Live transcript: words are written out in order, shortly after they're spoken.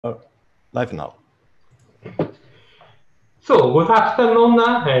Live now. So, good afternoon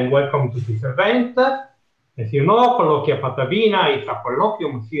and welcome to this event. As you know, Colloquia Patavina is a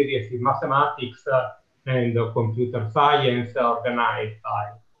colloquium series in mathematics and computer science organized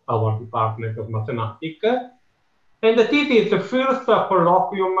by our Department of Mathematics. And this is the first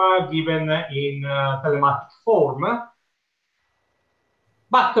colloquium given in telematic form.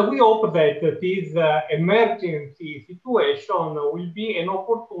 But we hope that this emergency situation will be an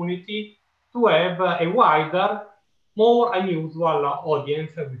opportunity to have a wider, more unusual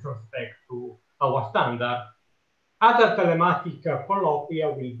audience with respect to our standard. Other telematic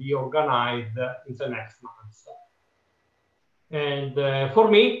colloquia will be organized in the next months. And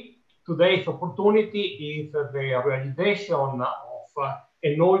for me, today's opportunity is the realization of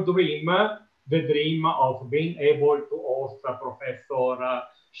an old dream, the dream of being able to host Professor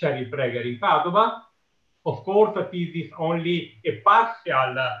Cheryl Praeger in Padova. Of course, this is only a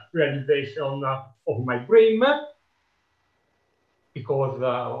partial realization of my dream, because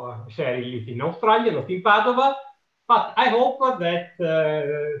Cheryl is in Australia, not in Padova. But I hope that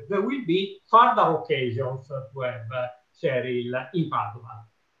there will be further occasions to have Cheryl in Padova.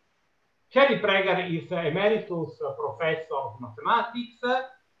 Cheryl Praeger is Emeritus Professor of Mathematics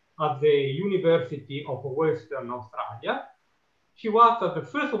at the University of Western Australia. She was the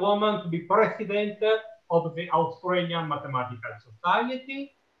first woman to be president of the Australian Mathematical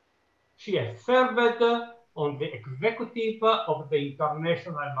Society. She has served on the executive of the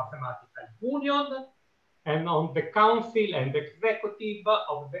International Mathematical Union and on the council and executive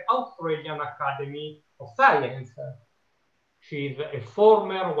of the Australian Academy of Science. She is a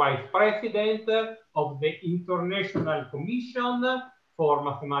former vice president of the International Commission for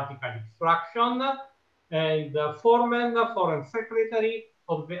Mathematical Instruction and former foreign secretary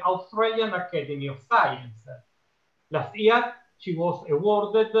of the Australian Academy of Science. Last year, she was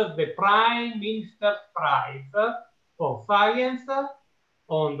awarded the Prime Minister's Prize for Science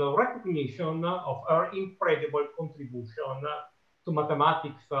on the recognition of her incredible contribution to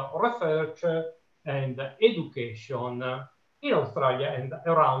mathematics research and education in Australia and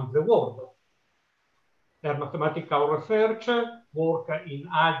around the world. Her mathematical research, work in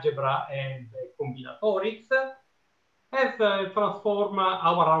algebra and combinatorics, has transformed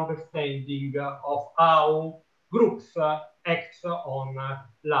our understanding of how groups act on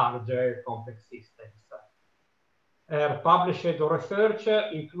large complex systems. Her published research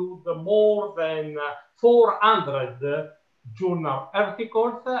includes more than 400 journal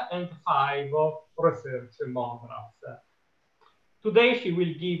articles and 5 research monographs. Today, she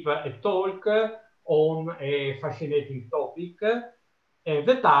will give a talk on a fascinating topic.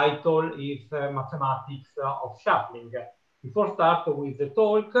 The title is Mathematics of Shuffling. Before starting with the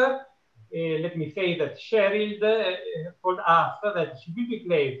talk, let me say that Cheryl told us that she will be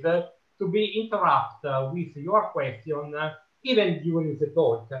glad to be interrupted with your question even during the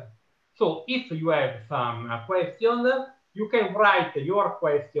talk. So if you have some question, you can write your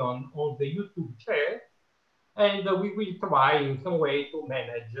question on the YouTube chat, and we will try in some way to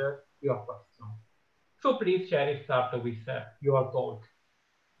manage your question. So please, Cheryl, start with your talk.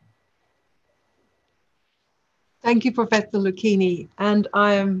 Thank you, Professor Lucchini, and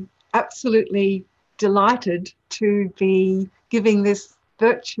I am absolutely delighted to be giving this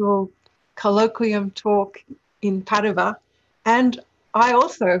virtual colloquium talk in Padova. And I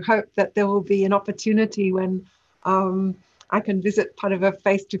also hope that there will be an opportunity when I can visit Padova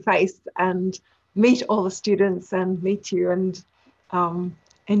face to face and meet all the students and meet you and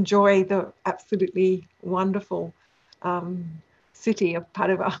enjoy the absolutely wonderful city of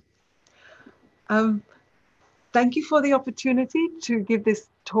Padova. Thank you for the opportunity to give this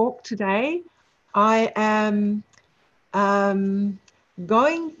talk today. I am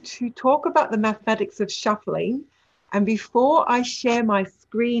going to talk about the mathematics of shuffling. And before I share my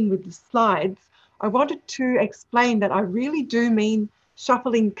screen with the slides, I wanted to explain that I really do mean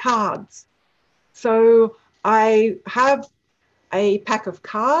shuffling cards. So I have a pack of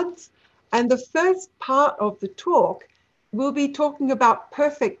cards, and the first part of the talk will be talking about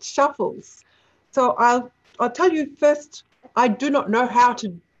perfect shuffles. So I'll tell you first, I do not know how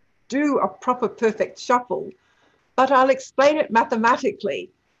to do a proper perfect shuffle, but I'll explain it mathematically.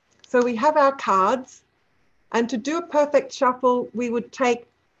 So we have our cards, and to do a perfect shuffle, we would take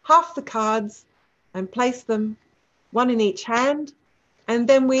half the cards and place them one in each hand, and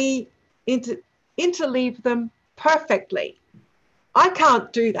then we interleave them perfectly. I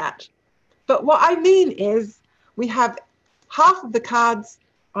can't do that, but what I mean is we have half of the cards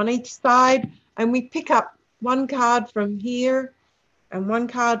on each side, and we pick up one card from here and one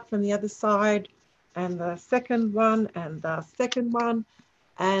card from the other side, and the second one and the second one,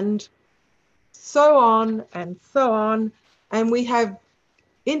 and so on and so on. And we have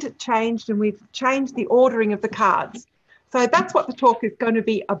interchanged and we've changed the ordering of the cards. So that's what the talk is going to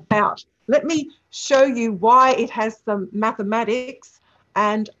be about. Let me show you why it has some mathematics,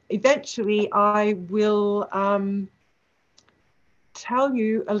 and eventually I will tell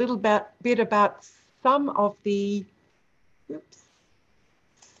you a little bit about some of the, oops,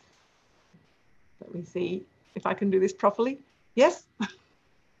 let me see if I can do this properly. Yes,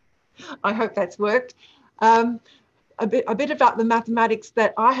 I hope that's worked. A bit about the mathematics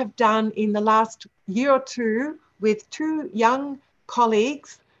that I have done in the last year or two with two young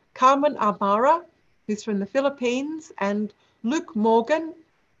colleagues, Carmen Amara, who's from the Philippines, and Luke Morgan.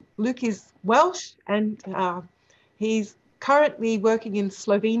 Luke is Welsh, and he's currently working in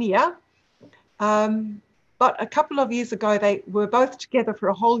Slovenia. But a couple of years ago, they were both together for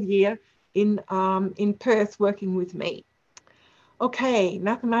a whole year in Perth working with me. Okay,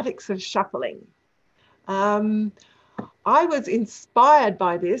 mathematics of shuffling. I was inspired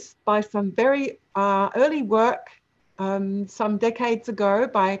by this by some very early work some decades ago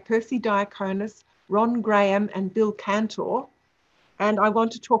by Percy Diaconis, Ron Graham, and Bill Kantor. And I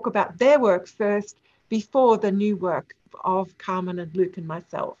want to talk about their work first before the new work of Carmen and Luke and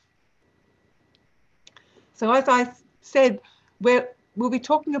myself. So as I said, we'll be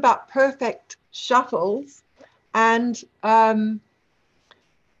talking about perfect shuffles, and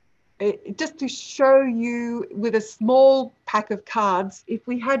just to show you with a small pack of cards, if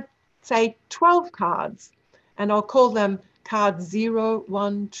we had, say, 12 cards, and I'll call them cards 0,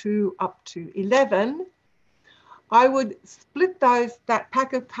 1, 2, up to 11, I would split that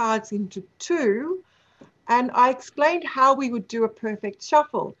pack of cards into two, and I explained how we would do a perfect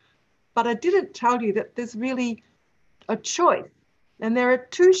shuffle. But I didn't tell you that there's really a choice, and there are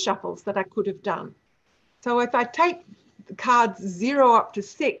two shuffles that I could have done. So if I take the cards 0 up to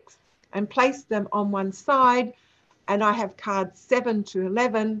 6 and place them on one side, and I have cards 7 to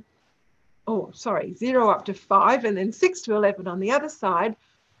 11, oh, sorry, 0 up to 5, and then 6 to 11 on the other side,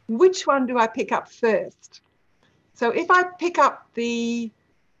 which one do I pick up first? So if I pick up the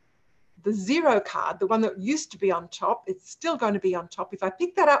 0 card, the one that used to be on top, it's still going to be on top. If I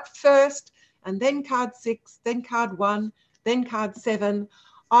pick that up first, and then card 6, then card 1, then card 7,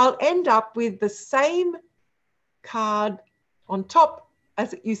 I'll end up with the same card on top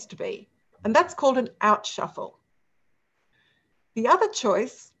as it used to be. And that's called an out shuffle. The other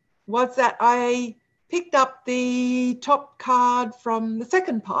choice was that I picked up the top card from the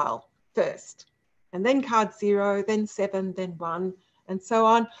second pile first, and then card 0, then 7, then 1, and so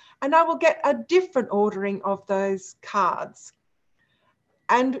on. And I will get a different ordering of those cards.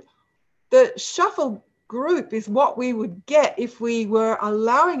 And the shuffle group is what we would get if we were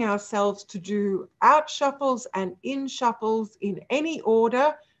allowing ourselves to do out shuffles and in shuffles in any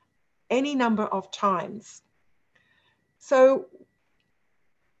order, any number of times. So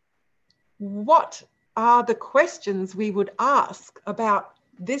what are the questions we would ask about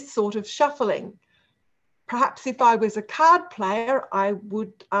this sort of shuffling? Perhaps if I was a card player, I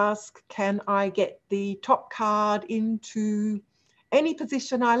would ask, can I get the top card into any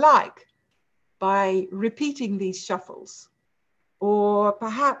position I like by repeating these shuffles? Or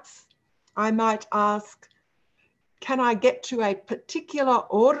perhaps I might ask, can I get to a particular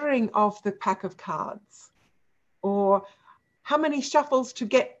ordering of the pack of cards? Or how many shuffles to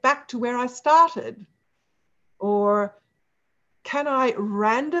get back to where I started? Or can I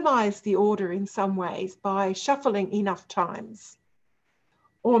randomize the order in some ways by shuffling enough times?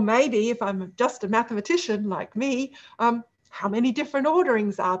 Or maybe if I'm just a mathematician like me, how many different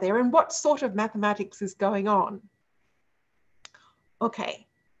orderings are there and what sort of mathematics is going on? Okay,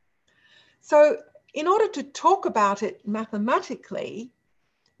 so in order to talk about it mathematically,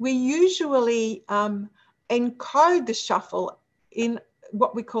 we usually encode the shuffle in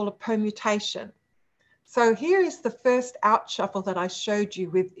what we call a permutation. So here is the first out shuffle that I showed you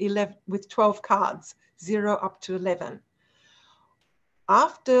with 12 cards, 0 up to 11.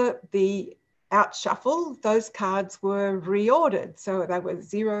 After the out shuffle, those cards were reordered. So they were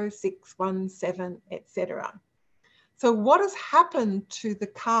 0, 6, 1, 7, etc. So what has happened to the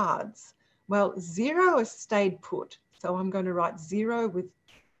cards? Well, 0 has stayed put. So I'm going to write 0 with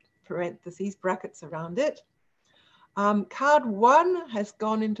parentheses, brackets around it. Card 1 has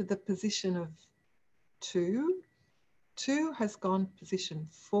gone into the position of 2. 2 has gone position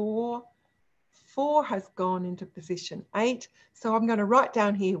 4. 4 has gone into position 8. So I'm going to write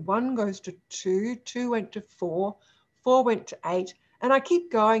down here 1 goes to 2, 2 went to 4, 4 went to 8. And I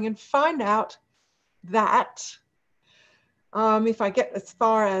keep going and find out that if I get as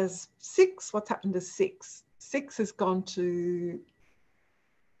far as 6, what's happened to 6? 6 has gone to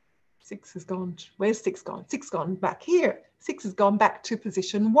 6 has gone, where's 6 gone? 6 gone back here. 6 has gone back to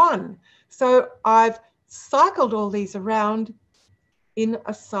position 1. So I've cycled all these around in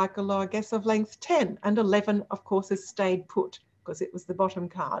a cycle, I guess, of length 10, and 11, of course, has stayed put because it was the bottom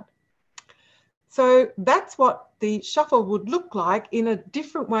card. So that's what the shuffle would look like in a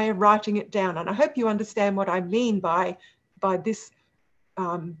different way of writing it down. And I hope you understand what I mean by this,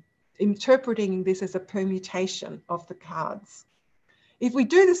 interpreting this as a permutation of the cards. If we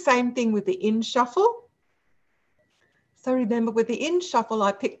do the same thing with the in shuffle, so remember with the in shuffle,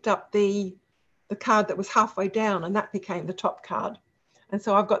 I picked up the card that was halfway down, and that became the top card. And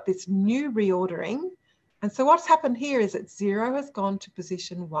so I've got this new reordering. And so what's happened here is that 0 has gone to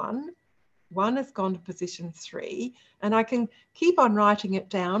position 1, 1 has gone to position 3, and I can keep on writing it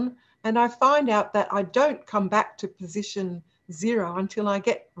down, and I find out that I don't come back to position 0 until I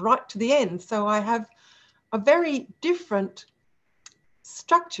get right to the end. So I have a very different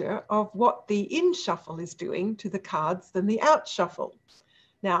structure of what the in shuffle is doing to the cards than the out shuffle.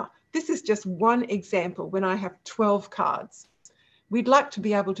 Now, this is just one example when I have 12 cards. We'd like to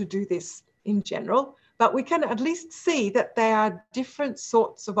be able to do this in general, but we can at least see that there are different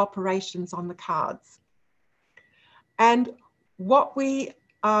sorts of operations on the cards. And what we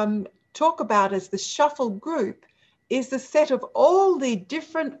talk about as the shuffle group is the set of all the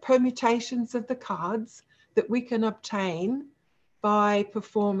different permutations of the cards that we can obtain by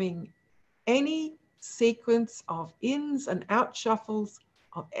performing any sequence of ins and out shuffles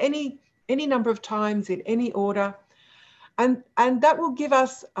of any number of times in any order. And that will give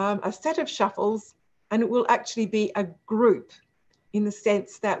us a set of shuffles, and it will actually be a group in the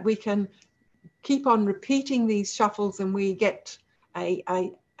sense that we can keep on repeating these shuffles and we get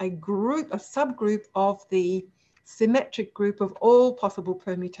a group, a subgroup of the symmetric group of all possible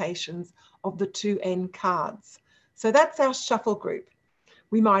permutations of the 2n cards. So that's our shuffle group.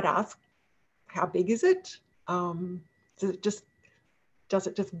 We might ask, how big is it? Does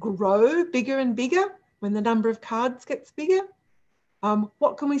it just grow bigger and bigger when the number of cards gets bigger?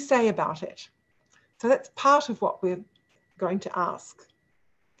 What can we say about it? So that's part of what we're going to ask.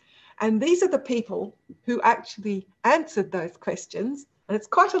 And these are the people who actually answered those questions. And it's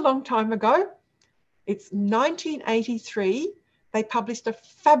quite a long time ago. It's 1983. They published a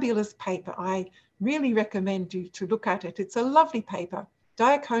fabulous paper. I really recommend you to look at it. It's a lovely paper.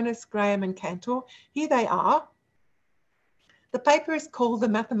 Diaconis, Graham and Kantor. Here they are. The paper is called The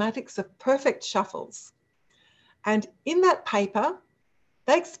Mathematics of Perfect Shuffles. And in that paper,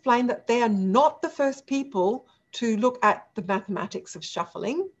 they explain that they are not the first people to look at the mathematics of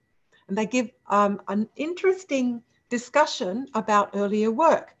shuffling. And they give an interesting discussion about earlier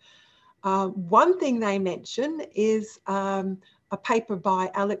work. One thing they mention is a paper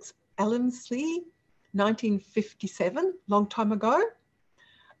by Alex Elmsley, 1957, long time ago.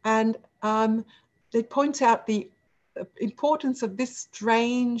 And it points out the importance of this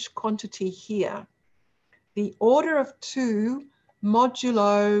strange quantity here, the order of 2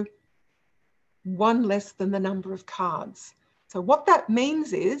 modulo 1 less than the number of cards. So what that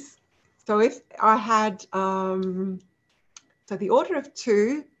means is, so if I had, so the order of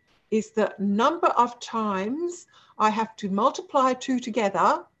 2 is the number of times I have to multiply 2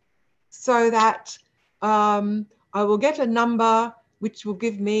 together so that I will get a number which will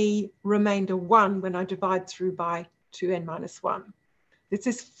give me remainder 1 when I divide through by 2n minus 1. This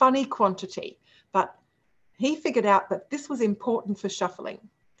is funny quantity, but he figured out that this was important for shuffling.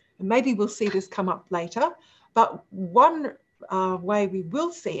 And maybe we'll see this come up later, but one way we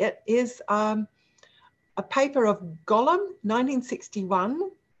will see it is a paper of Gollum, 1961,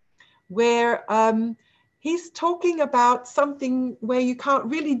 where he's talking about something where you can't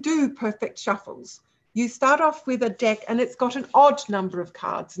really do perfect shuffles. You start off with a deck and it's got an odd number of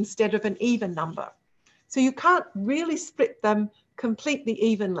cards instead of an even number. So you can't really split them completely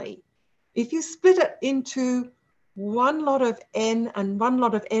evenly. If you split it into one lot of n and one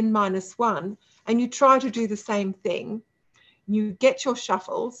lot of n minus 1, and you try to do the same thing, you get your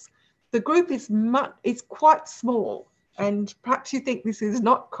shuffles, the group is quite small. And perhaps you think this is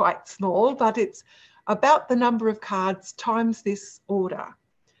not quite small, but it's about the number of cards times this order.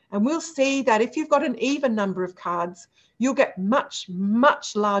 And we'll see that if you've got an even number of cards, you'll get much,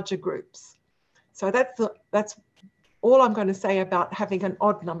 much larger groups. So that's all I'm going to say about having an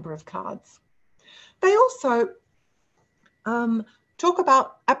odd number of cards. They also talk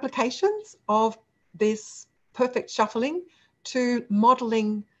about applications of this perfect shuffling to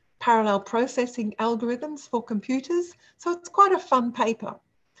modeling parallel processing algorithms for computers. So it's quite a fun paper.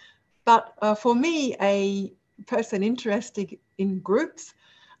 But for me, a person interested in groups,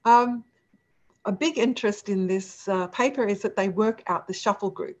 a big interest in this paper is that they work out the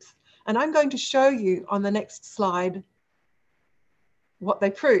shuffle groups. And I'm going to show you on the next slide what they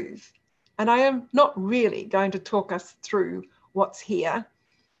prove. And I am not really going to talk us through what's here,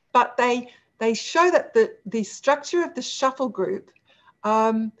 but they show that the structure of the shuffle group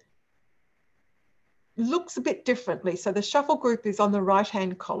looks a bit differently. So the shuffle group is on the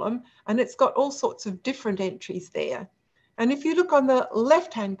right-hand column, and it's got all sorts of different entries there. And if you look on the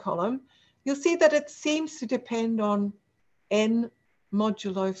left-hand column, you'll see that it seems to depend on n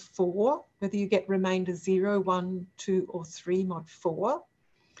modulo 4, whether you get remainder 0, 1, 2, or 3 mod 4.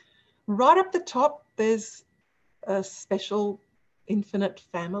 Right up the top, there's a special infinite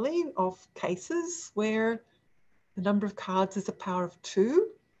family of cases where the number of cards is a power of 2.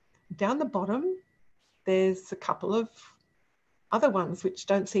 Down the bottom, there's a couple of other ones which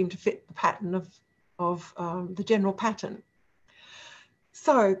don't seem to fit the pattern of the general pattern.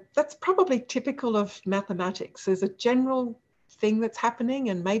 So that's probably typical of mathematics. There's a general thing that's happening,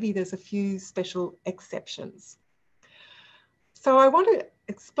 and maybe there's a few special exceptions. So I want to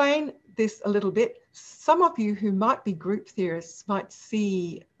explain this a little bit. Some of you who might be group theorists might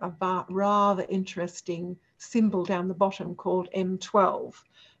see a rather interesting symbol down the bottom called M12.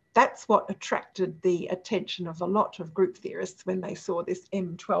 That's what attracted the attention of a lot of group theorists when they saw this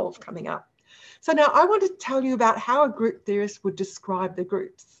M12 coming up. So now I want to tell you about how a group theorist would describe the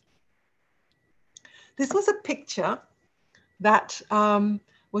groups. This was a picture that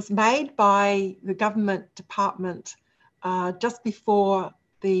was made by the government department just before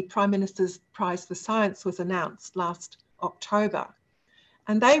the Prime Minister's Prize for Science was announced last October.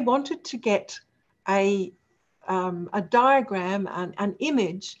 And they wanted to get a diagram, an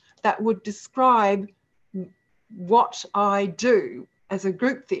image that would describe what I do as a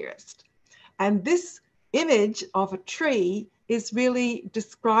group theorist. And this image of a tree is really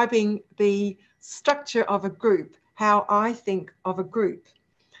describing the structure of a group, how I think of a group.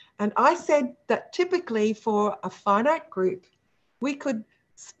 And I said that typically for a finite group, we could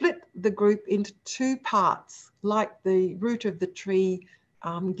split the group into 2 parts, like the root of the tree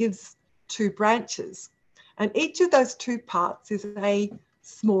gives 2 branches. And each of those 2 parts is a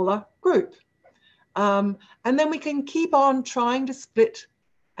smaller group. And then we can keep on trying to split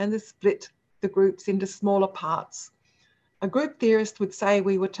the groups into smaller parts. A group theorist would say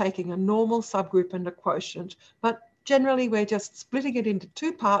we were taking a normal subgroup and a quotient, but generally we're just splitting it into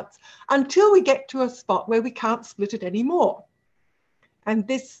 2 parts until we get to a spot where we can't split it anymore. And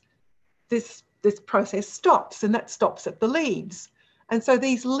this process stops, and that stops at the leaves. And so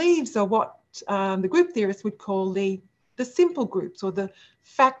these leaves are what the group theorists would call the simple groups, or the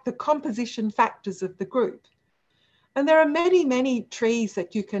composition factors of the group. And there are many, many trees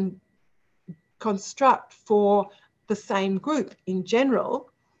that you can construct for the same group in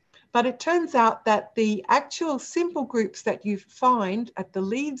general, but it turns out that the actual simple groups that you find at the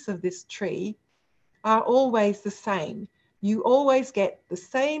leaves of this tree are always the same. You always get the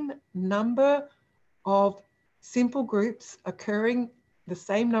same number of simple groups occurring the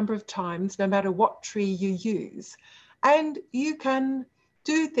same number of times, no matter what tree you use. And you can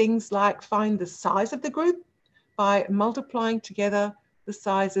do things like find the size of the group by multiplying together the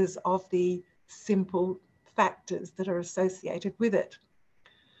sizes of the simple factors that are associated with it.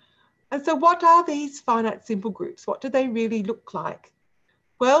 And so what are these finite simple groups? What do they really look like?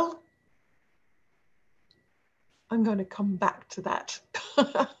 Well, I'm going to come back to that.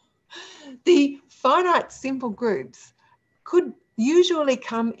 The finite simple groups could usually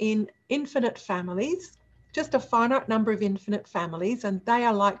come in infinite families, just a finite number of infinite families, and they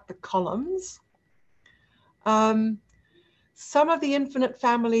are like the columns. Some of the infinite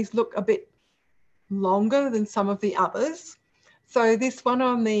families look a bit longer than some of the others. So this one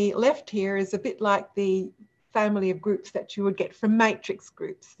on the left here is a bit like the family of groups that you would get from matrix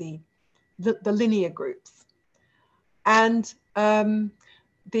groups, the linear groups. And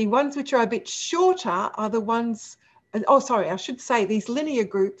the ones which are a bit shorter are the ones, oh, sorry, I should say these linear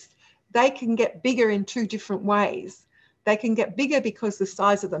groups, they can get bigger in 2 different ways. They can get bigger because the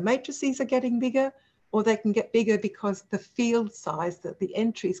size of the matrices are getting bigger, or they can get bigger because the field size that the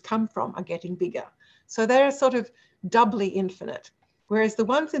entries come from are getting bigger. So they're sort of doubly infinite, whereas the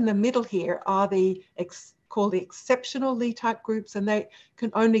ones in the middle here are called the exceptional Lie type groups, and they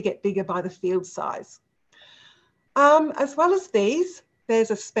can only get bigger by the field size. As well as these,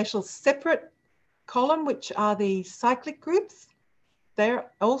 there's a special separate column, which are the cyclic groups.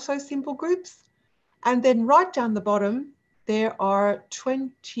 They're also simple groups. And then right down the bottom, there are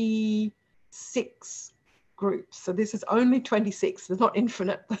 26 groups. So this is only 26. It's not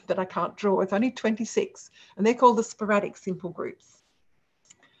infinite that I can't draw. It's only 26. And they're called the sporadic simple groups.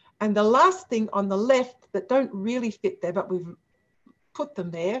 And the last thing on the left that don't really fit there, but we've put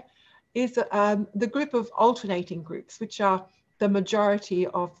them there, is the group of alternating groups, which are the majority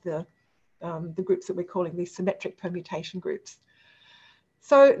of the groups that we're calling these symmetric permutation groups.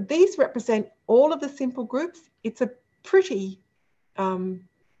 So these represent all of the simple groups. It's a pretty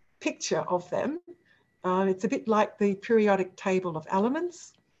picture of them. It's a bit like the periodic table of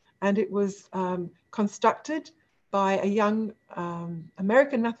elements, and it was constructed by a young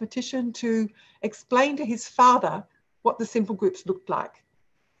American mathematician to explain to his father what the simple groups looked like.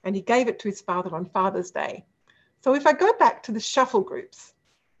 And he gave it to his father on Father's Day. So if I go back to the shuffle groups,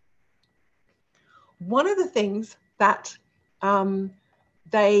 one of the things that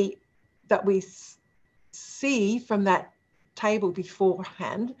we see from that table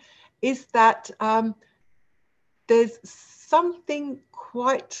beforehand is that there's something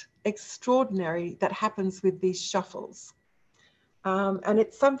quite extraordinary that happens with these shuffles. And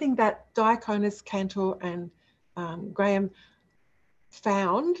it's something that Diaconis, Kantor, and Graham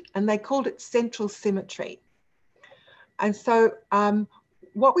found, and they called it central symmetry. And so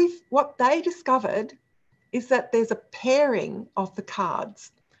what they discovered is that there's a pairing of the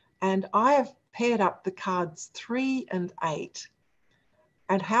cards, and I have paired up the cards 3 and 8.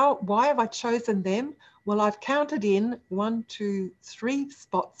 And why have I chosen them? Well, I've counted in 1, 2, 3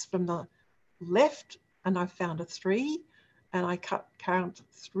 spots from the left, and I found a 3, and I count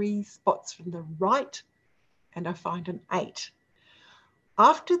 3 spots from the right, and I find an 8.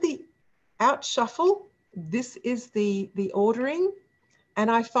 After the out shuffle, this is the ordering,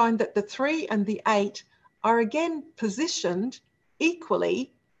 and I find that the 3 and the 8 are again positioned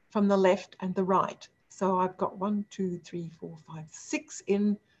equally from the left and the right. So I've got 1, 2, 3, 4, 5, 6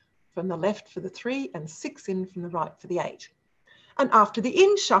 in from the left for the 3 and 6 in from the right for the 8. And after the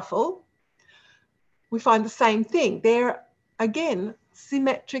in shuffle, we find the same thing. They're again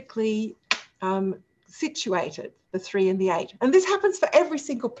symmetrically situated, the 3 and the 8. And this happens for every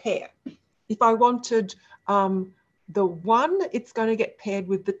single pair. If I wanted the 1, it's going to get paired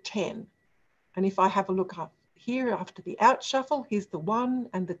with the 10. And if I have a look up here after the out shuffle, here's the 1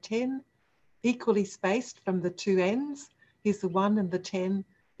 and the 10 equally spaced from the 2 ends. Here's the 1 and the 10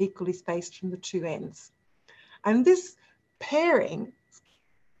 equally spaced from the 2 ends. And this pairing is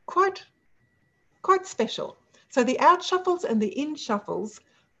quite special. So the out shuffles and the in shuffles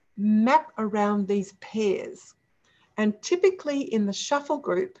map around these pairs. And typically in the shuffle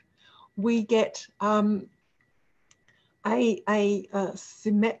group, we get a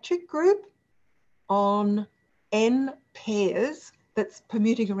symmetric group on n pairs that's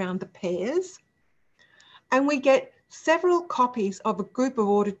permuting around the pairs. And we get several copies of a group of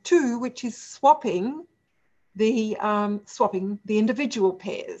order 2, which is swapping the individual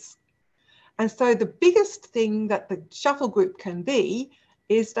pairs. And so the biggest thing that the shuffle group can be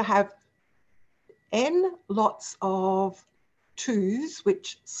is to have n lots of 2s,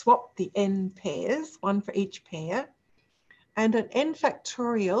 which swap the n pairs, 1 for each pair, and an n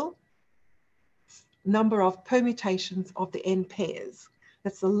factorial number of permutations of the n pairs.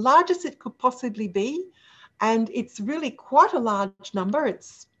 That's the largest it could possibly be, and it's really quite a large number.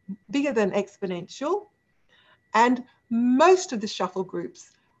 It's bigger than exponential, and most of the shuffle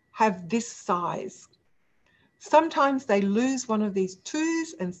groups have this size. Sometimes they lose one of these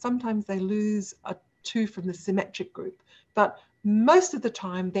 2s, and sometimes they lose a 2 from the symmetric group, but most of the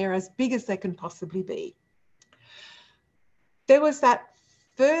time they're as big as they can possibly be. There was that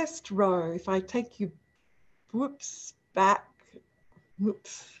first row, if I take you, back,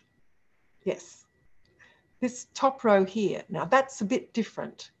 yes, this top row here. Now that's a bit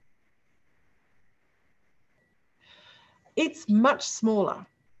different. It's much smaller.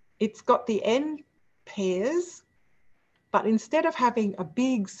 It's got the n pairs, but instead of having a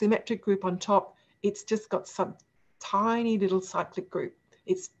big symmetric group on top, it's just got some tiny little cyclic group.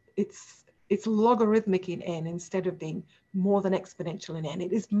 It's logarithmic in n instead of being more than exponential in n.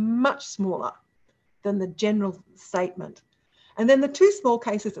 It is much smaller than the general statement. And then the 2 small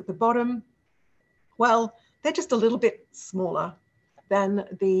cases at the bottom, well, they're just a little bit smaller than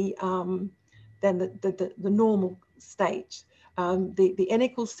the normal state. The n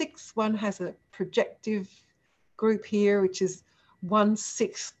equals 6 one has a projective group here, which is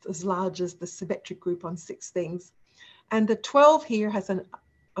 1/6 as large as the symmetric group on 6 things. And the 12 here has a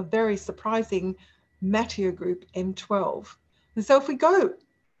very surprising Mathieu group, M12. And so if we go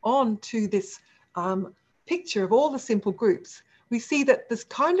on to this picture of all the simple groups, we see that this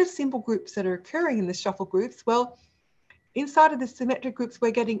kind of simple groups that are occurring in the shuffle groups, well, inside of the symmetric groups,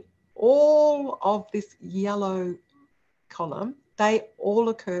 we're getting all of this yellow column. They all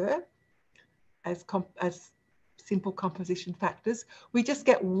occur as simple composition factors. We just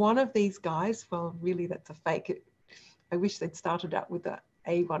get one of these guys. Well, really, that's a fake. I wish they'd started out with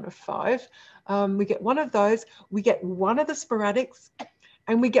A1 of 5. We get one of those. We get one of the sporadics,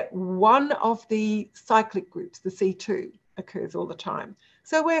 and we get one of the cyclic groups. The C2 occurs all the time.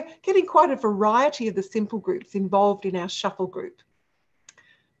 So we're getting quite a variety of the simple groups involved in our shuffle group,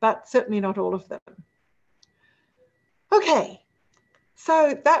 but certainly not all of them. Okay,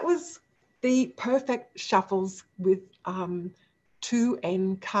 so that was the perfect shuffles with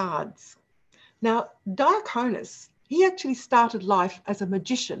 2N cards. Now, Diaconis, he actually started life as a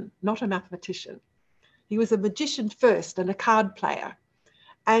magician, not a mathematician. He was a magician first and a card player.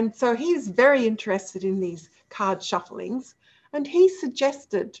 And so he was very interested in these card shufflings. And he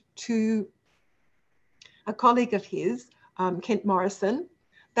suggested to a colleague of his, Kent Morrison,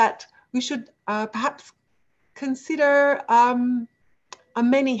 that we should perhaps consider a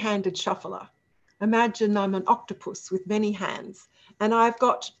many-handed shuffler. Imagine I'm an octopus with many hands, and I've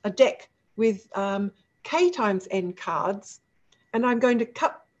got a deck with K times N cards, and I'm going to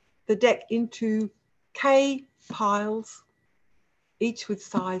cut the deck into K piles, each with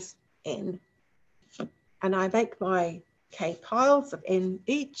size N. And I make my K piles of N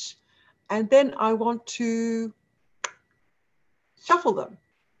each, and then I want to shuffle them,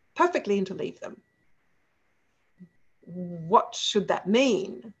 perfectly interleave them. What should that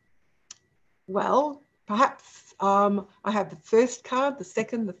mean? Well, perhaps I have the first card, the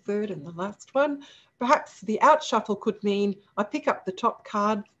second, the third, and the last one. Perhaps the out shuffle could mean I pick up the top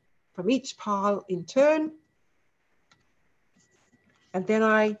card from each pile in turn, and then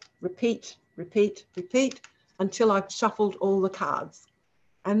I repeat, repeat, repeat until I've shuffled all the cards.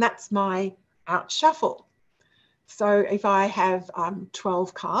 And that's my out shuffle. So if I have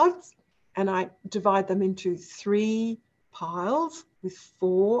 12 cards and I divide them into 3 piles with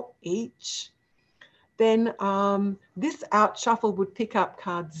 4 each, then this out shuffle would pick up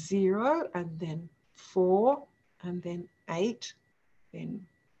card 0 and then 4 and then 8, then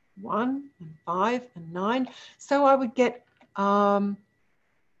 1 and 5 and 9. So I would get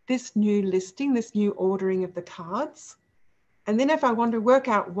this new listing, this new ordering of the cards. And then if I want to work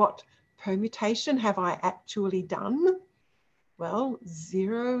out what permutation have I actually done, well,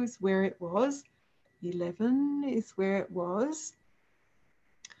 0 is where it was, 11 is where it was,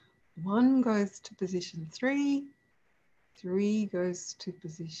 1 goes to position 3, 3 goes to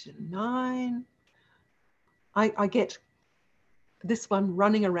position 9. I get this one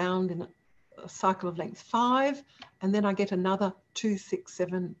running around in a cycle of length 5, and then I get another 2, 6,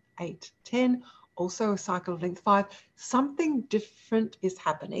 7, 8, 10, also a cycle of length 5. Something different is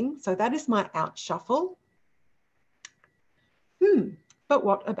happening. So that is my out shuffle. But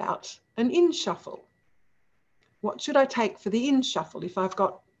what about an in shuffle? What should I take for the in shuffle if I've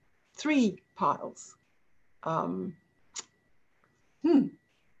got 3 piles?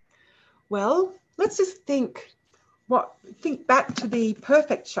 Well, let's just think back to the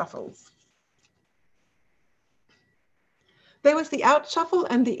perfect shuffles. There was the out shuffle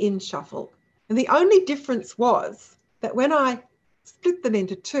and the in shuffle. And the only difference was that when I split them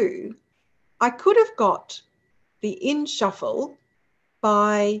into 2, I could have got the in shuffle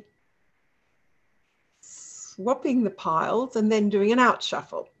by swapping the piles and then doing an out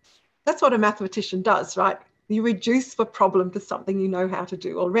shuffle. That's what a mathematician does, right? You reduce the problem to something you know how to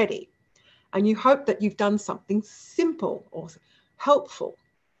do already. And you hope that you've done something simple or helpful.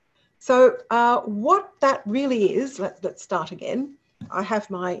 So what that really is, let's start again. I have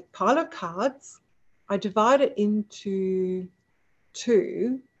my pile of cards. I divide it into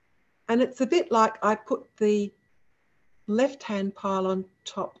 2. And it's a bit like I put the left-hand pile on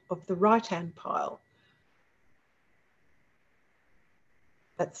top of the right-hand pile.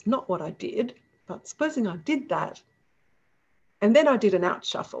 That's not what I did, but supposing I did that, and then I did an out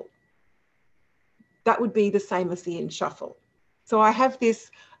shuffle. That would be the same as the in shuffle. So I have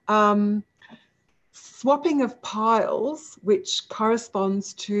this swapping of piles, which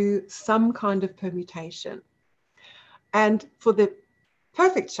corresponds to some kind of permutation. And for the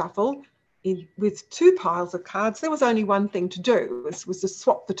perfect shuffle, with 2 piles of cards, there was only one thing to do, was to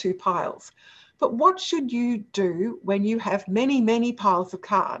swap the 2 piles. But what should you do when you have many, many piles of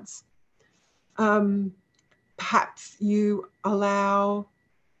cards? Perhaps you allow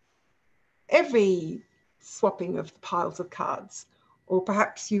every swapping of the piles of cards, or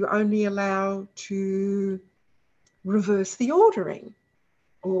perhaps you only allow to reverse the ordering,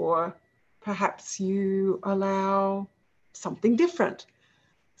 or perhaps you allow something different.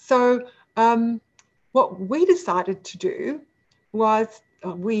 So what we decided to do was,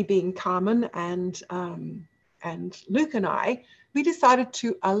 we being Carmen and Luke and I, we decided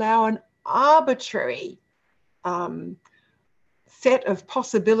to allow an arbitrary set of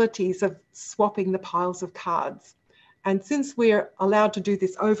possibilities of swapping the piles of cards. And since we're allowed to do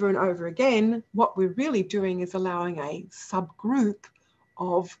this over and over again, what we're really doing is allowing a subgroup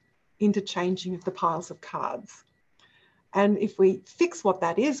of interchanging of the piles of cards. And if we fix what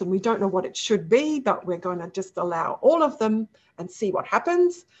that is, and we don't know what it should be, but we're going to just allow all of them and see what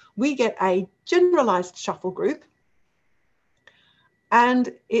happens, we get a generalized shuffle group.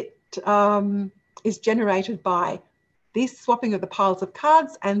 And it is generated by this swapping of the piles of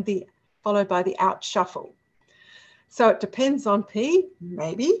cards and followed by the out shuffle. So it depends on P,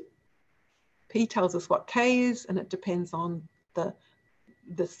 maybe. P tells us what K is, and it depends on the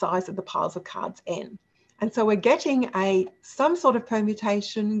size of the piles of cards, N. And so we're getting some sort of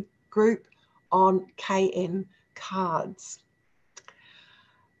permutation group on KN cards.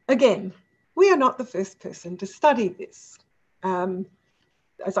 Again, we are not the first person to study this.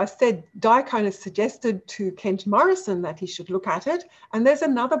 As I said, Diaconis suggested to Kent Morrison that he should look at it. And there's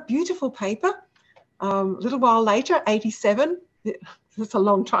another beautiful paper, a little while later, 87. That's a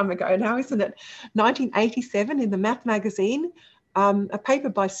long time ago now, isn't it? 1987 in the Math magazine, a paper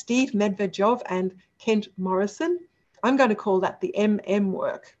by Steve Medvedoff and Kent Morrison. I'm going to call that the MM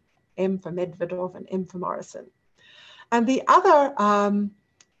work, M for Medvedoff and M for Morrison. And the other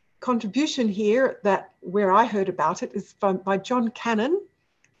contribution here where I heard about it is by John Cannon.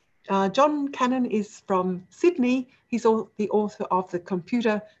 John Cannon is from Sydney. He's the author of the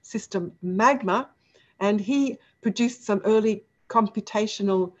computer system Magma, and he produced some early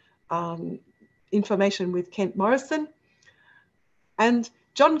computational information with Kent Morrison. And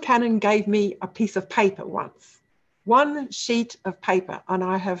John Cannon gave me a piece of paper once, one sheet of paper, and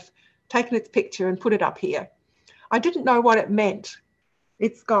I have taken its picture and put it up here. I didn't know what it meant.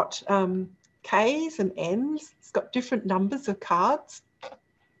 It's got Ks and Ns. It's got different numbers of cards.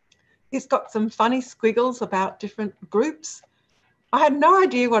 It's got some funny squiggles about different groups. I had no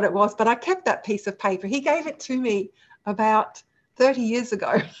idea what it was, but I kept that piece of paper. He gave it to me about 30 years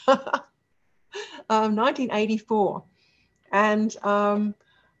ago, 1984. And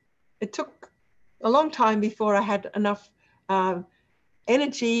it took a long time before I had enough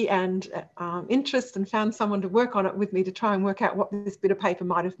energy and interest and found someone to work on it with me to try and work out what this bit of paper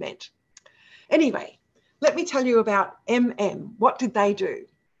might have meant. Anyway, let me tell you about MM. What did they do?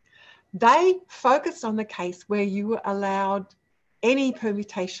 They focused on the case where you were allowed any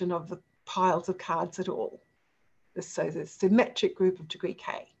permutation of the piles of cards at all. So the symmetric group of degree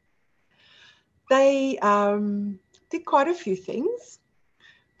K. They did quite a few things.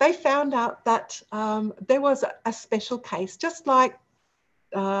 They found out that there was a special case, just like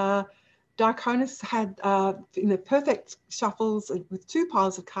Diaconis had in the perfect shuffles with two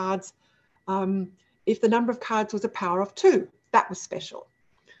piles of cards, if the number of cards was a power of 2, that was special.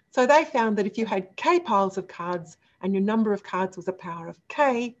 So they found that if you had K piles of cards and your number of cards was a power of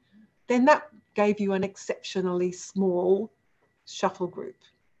K, then that gave you an exceptionally small shuffle group.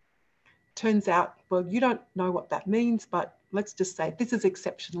 Turns out, well, you don't know what that means, but let's just say this is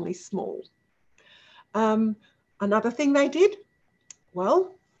exceptionally small. Another thing they did,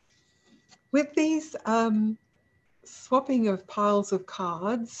 well, with these swapping of piles of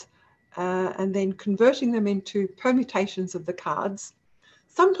cards and then converting them into permutations of the cards,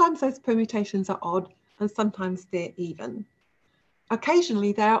 sometimes those permutations are odd and sometimes they're even.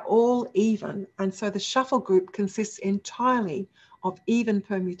 Occasionally they are all even, and so the shuffle group consists entirely of even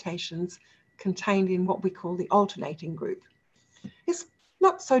permutations contained in what we call the alternating group. It's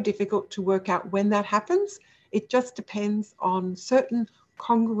not so difficult to work out when that happens. It just depends on certain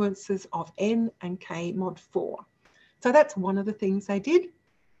congruences of N and K mod 4. So that's one of the things they did.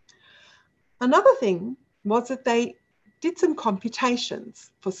 Another thing was that they did some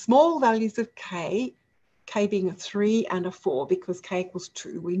computations for small values of K, K being a 3 and a 4, because K equals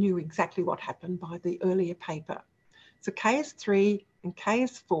 2. We knew exactly what happened by the earlier paper. So K is 3 and K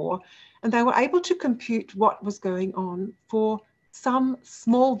is 4, and they were able to compute what was going on for some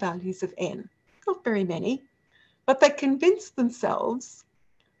small values of N, not very many, but they convinced themselves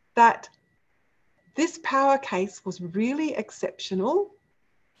that this power case was really exceptional.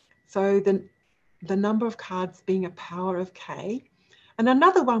 So the number of cards being a power of K, and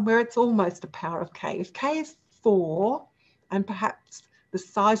another one where it's almost a power of K. If K is 4 and perhaps the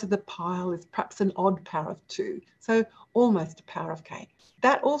size of the pile is perhaps an odd power of 2, so almost a power of K.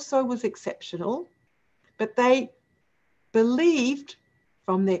 That also was exceptional, but they believed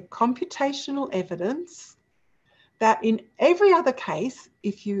from their computational evidence that in every other case,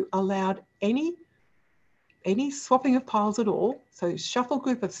 if you allowed any swapping of piles at all, so shuffle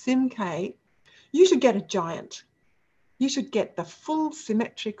group of sim K, you should get a giant. You should get the full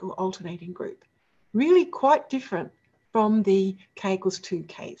symmetric or alternating group. Really quite different from the K equals 2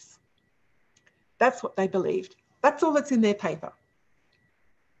 case. That's what they believed. That's all that's in their paper.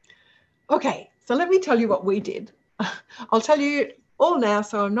 Okay, so let me tell you what we did. I'll tell you all now,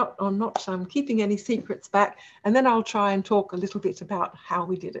 so I'm not keeping any secrets back, and then I'll try and talk a little bit about how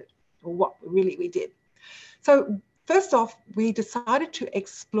we did it, or what really we did. So first off, we decided to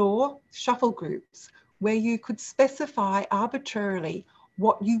explore shuffle groups where you could specify arbitrarily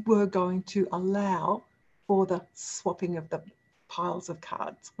what you were going to allow for the swapping of the piles of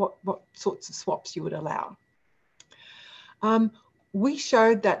cards, what sorts of swaps you would allow. We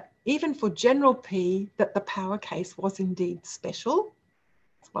showed that even for general P, that the power case was indeed special.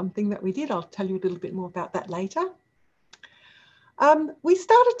 It's one thing that we did. I'll tell you a little bit more about that later. We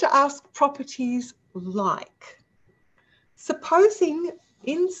started to ask properties like, supposing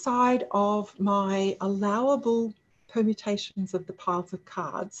inside of my allowable permutations of the piles of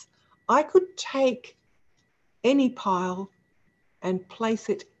cards, I could take any pile and place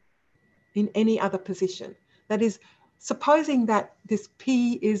it in any other position. That is, supposing that this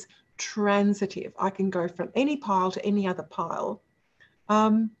P is transitive, I can go from any pile to any other pile.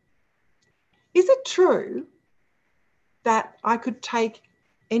 Is it true that I could take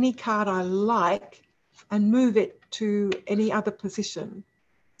any card I like and move it to any other position?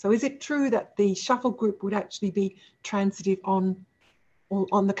 So is it true that the shuffle group would actually be transitive on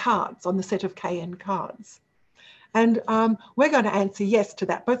the cards, on the set of KN cards? And we're going to answer yes to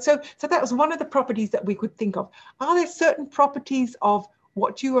that. But so that was one of the properties that we could think of. Are there certain properties of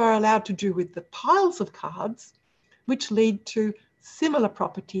what you are allowed to do with the piles of cards which lead to similar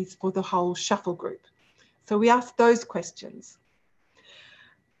properties for the whole shuffle group? So we asked those questions.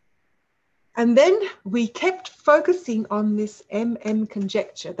 And then we kept focusing on this MM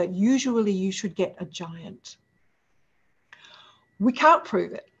conjecture that usually you should get a giant. We can't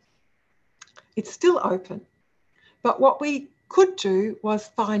prove it. It's still open. But what we could do was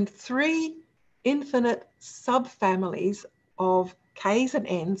find 3 infinite subfamilies of K's and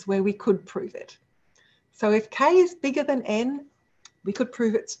N's where we could prove it. So if K is bigger than N, we could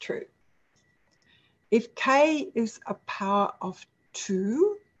prove it's true. If K is a power of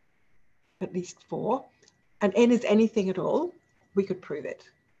 2, at least 4, and N is anything at all, we could prove it.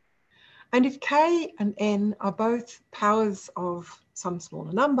 And if K and N are both powers of some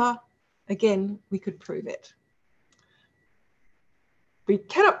smaller number, again, we could prove it. We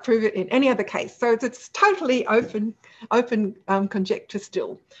cannot prove it in any other case. So it's totally open conjecture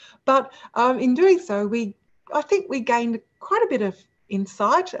still. But in doing so, I think we gained quite a bit of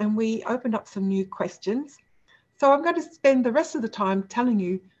insight and we opened up some new questions. So I'm going to spend the rest of the time telling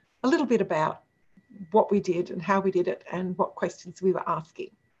you a little bit about what we did and how we did it and what questions we were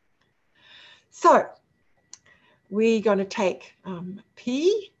asking. So we're going to take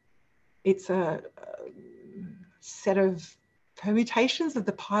P. It's a set of permutations of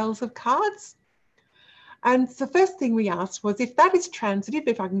the piles of cards. And the first thing we asked was, if that is transitive,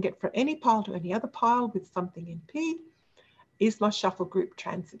 if I can get from any pile to any other pile with something in P, is my shuffle group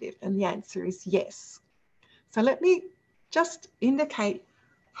transitive? And the answer is yes. So let me just indicate,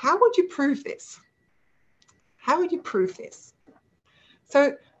 how would you prove this? How would you prove this?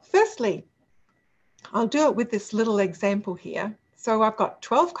 So firstly, I'll do it with this little example here. So I've got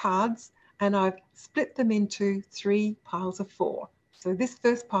 12 cards and I've split them into 3 piles of 4. So this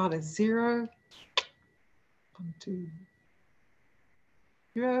first pile is 0, 1, 2,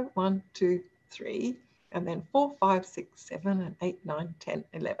 0, 1, 2, 3, and then 4, 5, 6, 7, and 8, 9, 10,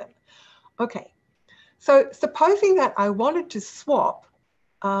 11. Okay, so supposing that I wanted to swap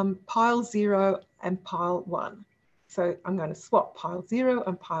pile 0 and pile 1. So I'm going to swap pile 0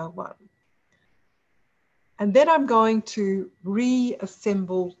 and pile 1. And then I'm going to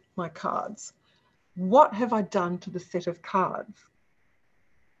reassemble my cards. What have I done to the set of cards?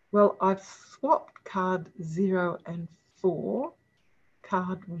 Well, I've swapped card 0 and 4,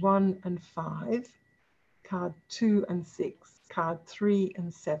 card 1 and 5, card 2 and 6, card 3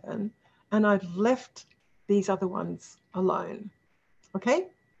 and 7, and I've left these other ones alone. Okay?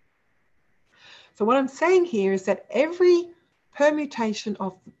 So what I'm saying here is that every permutation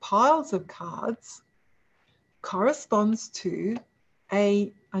of the piles of cards corresponds to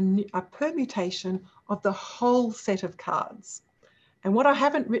a permutation of the whole set of cards. And what I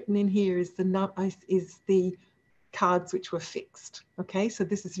haven't written in here is the cards which were fixed. Okay, so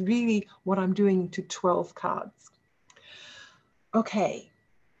this is really what I'm doing to 12 cards. Okay,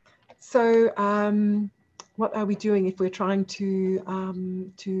 so what are we doing if we're trying to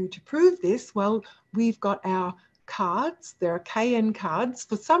prove this? Well, we've got our cards. There are KN cards.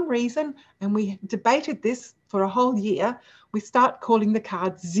 For some reason, and we debated this for a whole year, we start calling the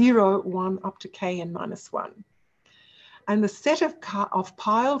cards 0, 1 up to KN -1. And the set of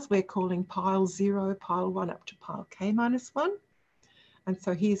piles we're calling pile 0, pile 1 up to pile k minus 1. And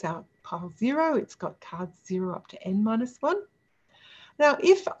so here's our pile 0. It's got cards 0 up to n minus 1. Now,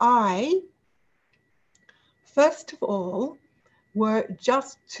 if I, first of all, were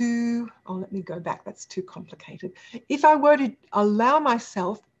just to, oh, let me go back, that's too complicated. If I were to allow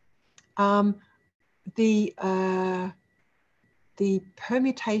myself the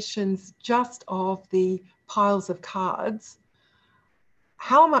permutations just of the piles of cards,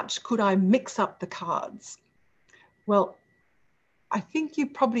 how much could I mix up the cards? Well, I think you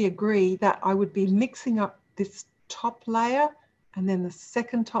probably agree that I would be mixing up this top layer and then the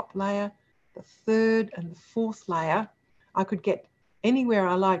second top layer, the third and the fourth layer. I could get anywhere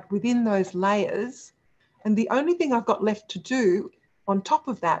I like within those layers. And the only thing I've got left to do on top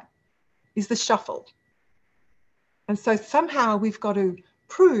of that is the shuffle. And so somehow we've got to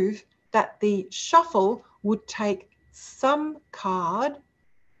prove that the shuffle would take some card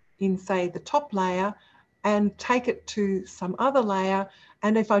in, say, the top layer and take it to some other layer.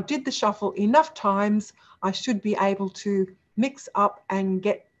 And if I did the shuffle enough times, I should be able to mix up and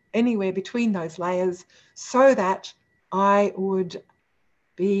get anywhere between those layers so that I would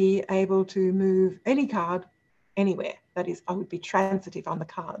be able to move any card anywhere. That is, I would be transitive on the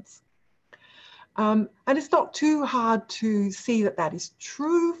cards. And it's not too hard to see that that is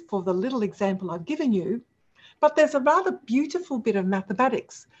true for the little example I've given you, but there's a rather beautiful bit of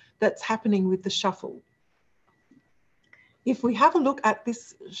mathematics that's happening with the shuffle. If we have a look at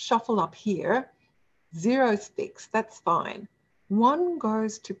this shuffle up here, 0 is fixed, that's fine. 1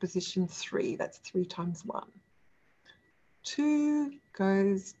 goes to position 3, that's 3 times 1. 2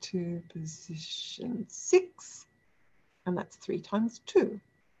 goes to position 6, and that's 3 times 2.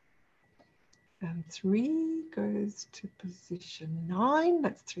 And 3 goes to position 9,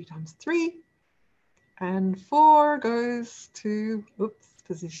 that's 3 times 3. And 4 goes to,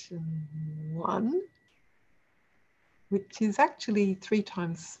 position 1, which is actually 3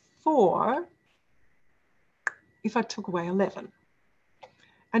 times 4 if I took away 11.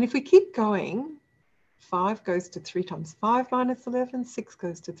 And if we keep going, 5 goes to 3 times 5 minus 11, 6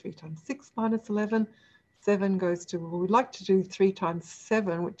 goes to 3 times 6 minus 11, 7 goes to, well, we'd like to do 3 times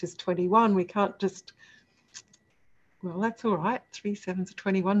 7, which is 21. We can't just, well, that's all right. 3 7s are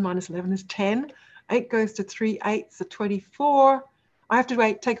 21 minus 11 is 10. 8 goes to 3 8s are 24. I have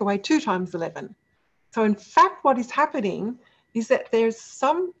to take away 2 times 11. So in fact, what is happening is that there's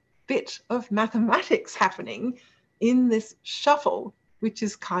some bit of mathematics happening in this shuffle, which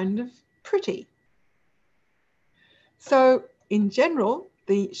is kind of pretty. So in general,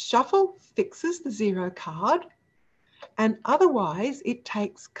 the shuffle fixes the 0 card, and otherwise it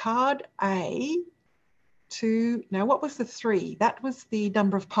takes card A to, now what was the 3? That was the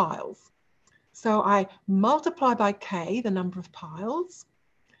number of piles. So I multiply by k, the number of piles,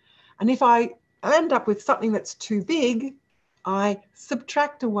 and if I end up with something that's too big, I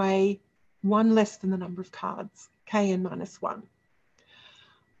subtract away 1 less than the number of cards, kn minus 1.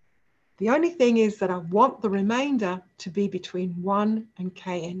 The only thing is that I want the remainder to be between 1 and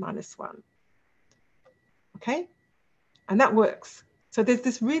kn minus 1. Okay? And that works. So there's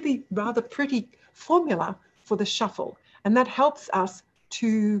this really rather pretty formula for the shuffle, and that helps us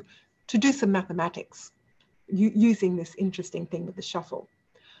to do some mathematics using this interesting thing with the shuffle.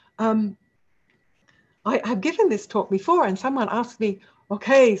 I have given this talk before, and someone asked me,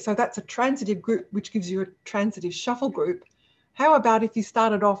 okay, so that's a transitive group, which gives you a transitive shuffle group. How about if you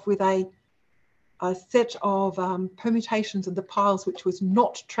started off with a set of permutations of the piles which was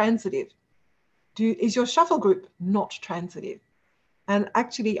not transitive? Is your shuffle group not transitive? And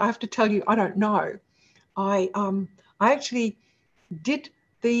actually, I have to tell you, I don't know. I actually did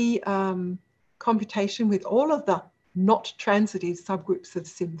the computation with all of the not transitive subgroups of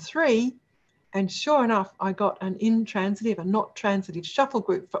Sim3, and sure enough, I got an intransitive and not transitive shuffle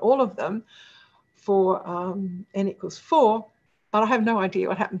group for all of them for n equals 4, but I have no idea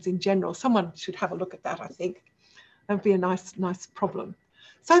what happens in general. Someone should have a look at that, I think. That would be a nice problem.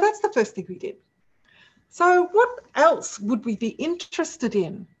 So that's the first thing we did. So what else would we be interested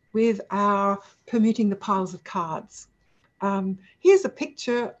in with our permuting the piles of cards? Here's a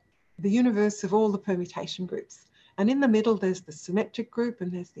picture, the universe of all the permutation groups. And in the middle, there's the symmetric group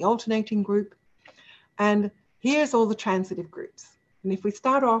and there's the alternating group. And here's all the transitive groups. And if we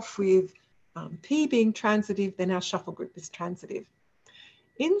start off with P being transitive, then our shuffle group is transitive.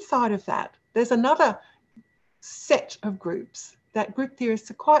 Inside of that, there's another set of groups that group theorists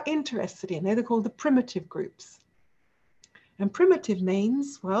are quite interested in. They're called the primitive groups. And primitive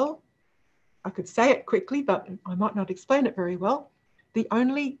means, well, I could say it quickly, but I might not explain it very well. The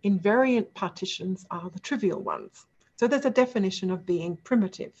only invariant partitions are the trivial ones. So there's a definition of being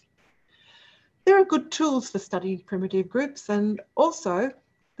primitive. There are good tools for studying primitive groups, and also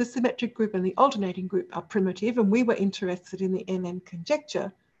the symmetric group and the alternating group are primitive, and we were interested in the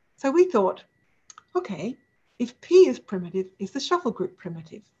conjecture. So we thought, okay, if P is primitive, is the shuffle group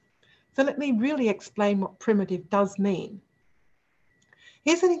primitive? So let me really explain what primitive does mean.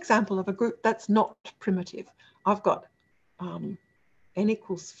 Here's an example of a group that's not primitive. I've got n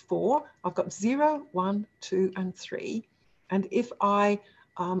equals 4. I've got 0, 1, 2, and 3. And if I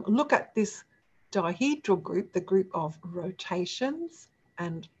look at this dihedral group, the group of rotations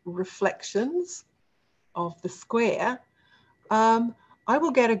and reflections of the square, I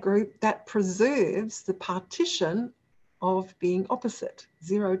will get a group that preserves the partition of being opposite,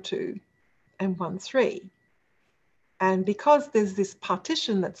 0, 2, and 1, 3. And because there's this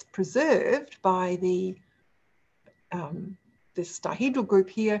partition that's preserved by the this dihedral group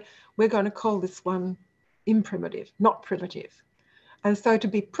here, we're going to call this one imprimitive, not primitive. And so to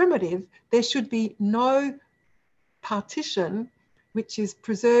be primitive, there should be no partition which is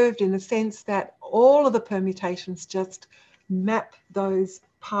preserved in the sense that all of the permutations just map those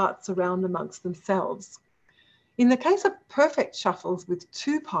parts around amongst themselves. In the case of perfect shuffles with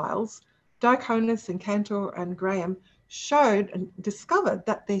 2 piles, Diaconis and Kantor and Graham showed and discovered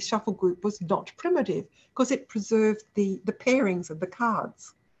that their shuffle group was not primitive because it preserved the pairings of the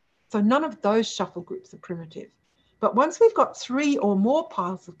cards. So none of those shuffle groups are primitive. But once we've got 3 or more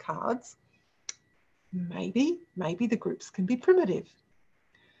piles of cards, maybe the groups can be primitive.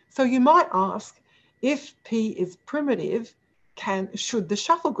 So you might ask, if P is primitive, should the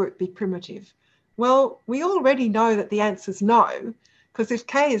shuffle group be primitive? Well, we already know that the answer is no, because if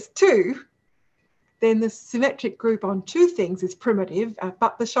K is 2, then the symmetric group on 2 things is primitive,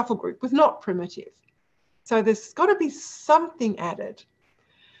 but the shuffle group was not primitive. So there's got to be something added.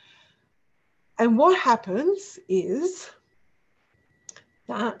 And what happens is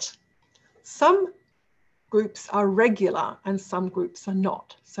that some groups are regular and some groups are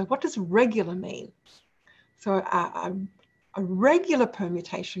not. So what does regular mean? So a regular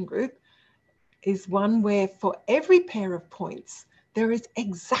permutation group is one where for every pair of points, there is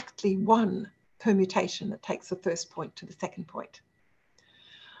exactly one permutation that takes the first point to the second point.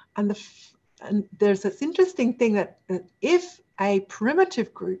 And there's this interesting thing that if a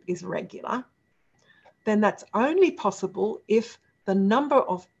primitive group is regular, then that's only possible if the number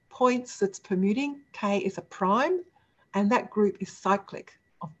of points that's permuting, K, is a prime, and that group is cyclic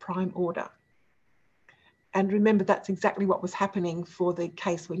of prime order. And remember, that's exactly what was happening for the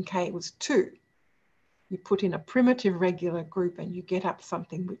case when K was 2. You put in a primitive regular group and you get up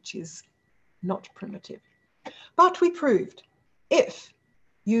something which is not primitive. But we proved if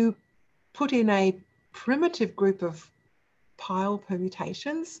you put in a primitive group of pile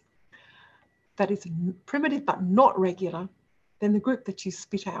permutations that is primitive but not regular, then the group that you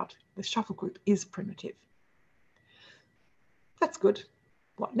spit out, the shuffle group, is primitive. That's good.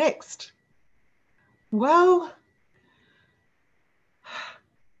 What next? Well,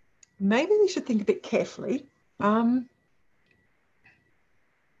 maybe we should think a bit carefully.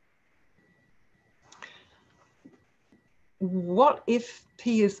 What if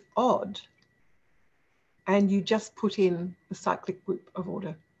P is odd and you just put in the cyclic group of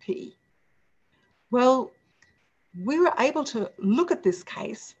order P? Well, we were able to look at this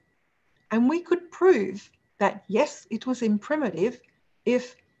case and we could prove that yes, it was imprimitive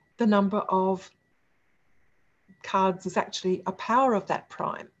if the number of cards is actually a power of that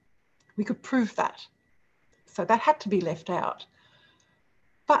prime. We could prove that. So that had to be left out.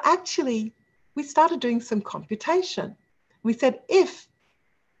 But actually, we started doing some computation. We said if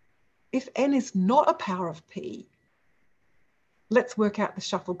n is not a power of P, let's work out the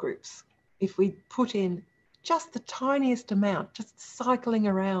shuffle groups. If we put in just the tiniest amount, just cycling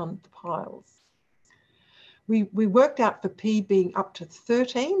around the piles. We worked out for P being up to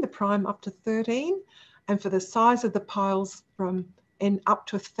 13, the prime up to 13, and for the size of the piles from n up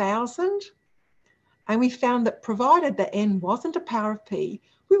to 1,000. And we found that provided that n wasn't a power of P,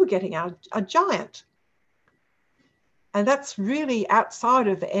 we were getting a giant. And that's really outside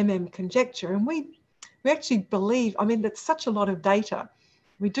of the conjecture. And we actually believe, I mean, that's such a lot of data.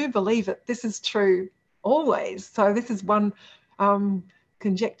 We do believe that this is true always. So this is one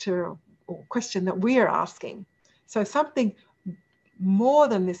conjecture or question that we are asking. So something more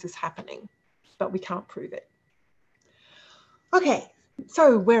than this is happening, but we can't prove it. Okay,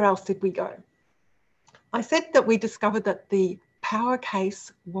 so where else did we go? I said that we discovered that the power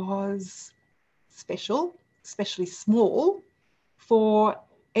case was special, especially small, for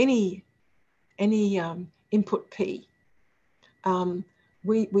any input P.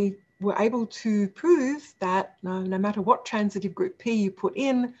 We were able to prove that no matter what transitive group P you put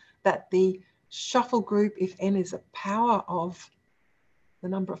in, that the shuffle group, if n is a power of the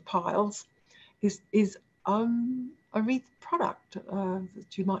number of piles, is a Reith product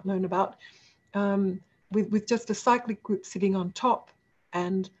that you might learn about, with just a cyclic group sitting on top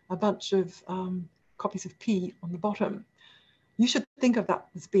and a bunch of copies of P on the bottom. You should think of that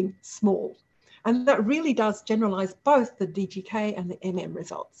as being small. And that really does generalize both the DGK and the MM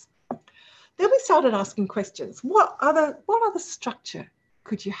results. Then we started asking questions. What other structure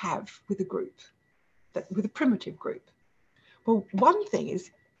could you have with a group, with a primitive group? Well, one thing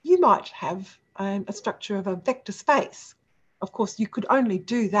is you might have a structure of a vector space. Of course, you could only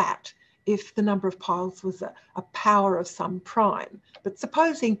do that if the number of piles was a power of some prime. But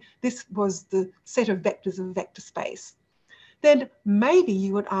supposing this was the set of vectors of a vector space, then maybe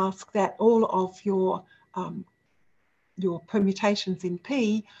you would ask that all of your permutations in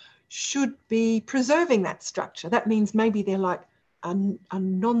P should be preserving that structure. That means maybe they're like a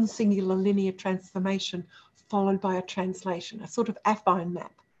non-singular linear transformation followed by a translation, a sort of affine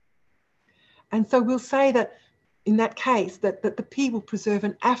map. And so we'll say that in that case, that the P will preserve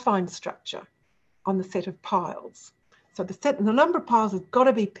an affine structure on the set of piles. So the number of piles has got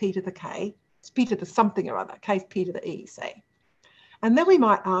to be P to the K, it's P to the something or other, K is P to the E, say. And then we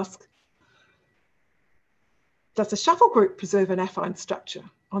might ask, does the shuffle group preserve an affine structure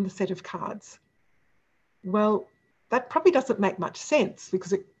on the set of cards? Well, that probably doesn't make much sense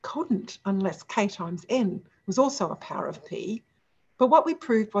because it couldn't unless K times N was also a power of P. But what we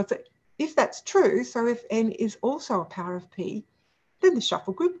proved was that if that's true, so if N is also a power of P, then the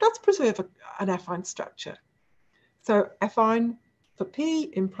shuffle group does preserve an affine structure. So affine for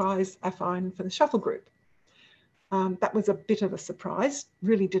P implies affine for the shuffle group. That was a bit of a surprise.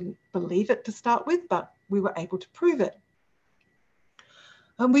 Really didn't believe it to start with, but we were able to prove it.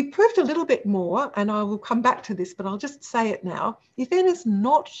 And we proved a little bit more, and I will come back to this, but I'll just say it now. If N is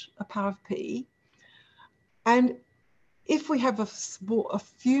not a power of P, and if we have a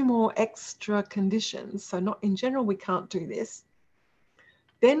few more extra conditions, so not in general, we can't do this,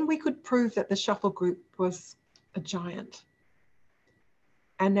 then we could prove that the shuffle group was a giant.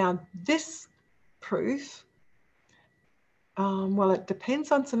 And now this proof, well, it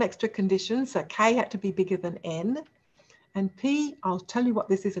depends on some extra conditions. So K had to be bigger than N, and P, I'll tell you what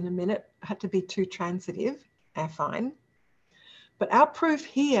this is in a minute, had to be too transitive, affine. But our proof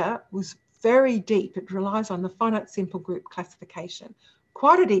here was very deep. It relies on the finite simple group classification.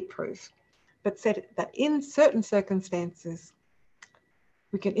 Quite a deep proof, but said that in certain circumstances,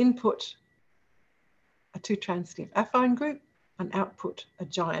 we can input a too transitive affine group and output a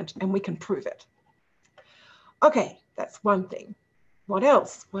giant, and we can prove it. Okay, that's one thing. What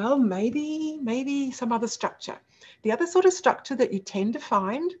else? Well, maybe some other structure. The other sort of structure that you tend to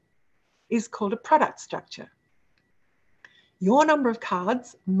find is called a product structure. Your number of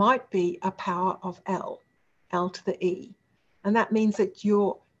cards might be a power of L to the E. And that means that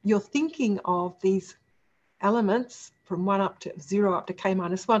you're thinking of these elements from 1 up to 0 up to K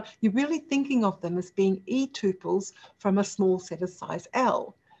minus 1. You're really thinking of them as being E tuples from a small set of size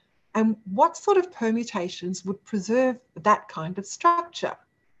L. And what sort of permutations would preserve that kind of structure?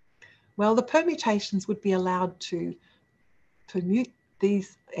 Well, the permutations would be allowed to permute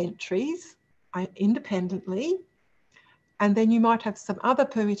these entries independently, and then you might have some other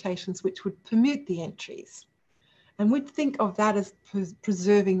permutations which would permute the entries. And we'd think of that as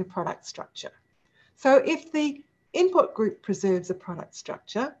preserving the product structure. So if the input group preserves a product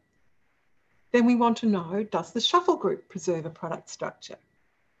structure, then we want to know, does the shuffle group preserve a product structure?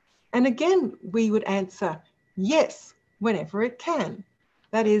 And again, we would answer yes, whenever it can.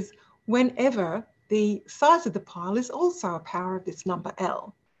 That is, whenever the size of the pile is also a power of this number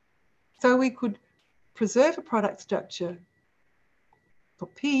L. So we could preserve a product structure for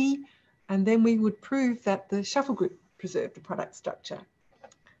P, and then we would prove that the shuffle group preserved a product structure.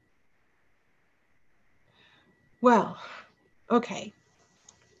 Well, okay,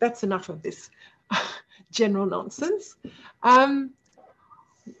 that's enough of this general nonsense.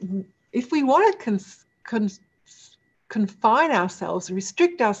 If we want to confine ourselves,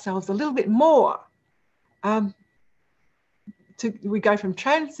 restrict ourselves a little bit more, we go from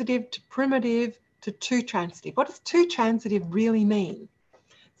transitive to primitive to too transitive. What does too transitive really mean?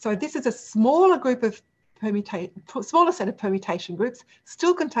 So this is a smaller group of smaller set of permutation groups,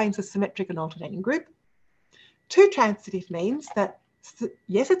 still contains a symmetric and alternating group. Too transitive means that,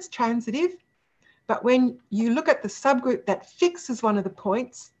 yes, it's transitive, but when you look at the subgroup that fixes one of the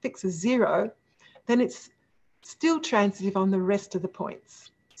points, fixes 0, then it's still transitive on the rest of the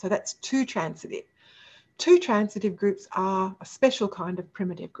points. So that's too transitive. Too transitive groups are a special kind of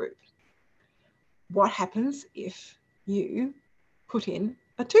primitive group. what happens if you put in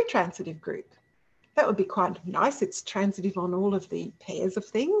a two-transitive group? That would be quite nice. It's transitive on all of the pairs of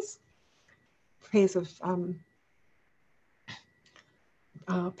things, pairs of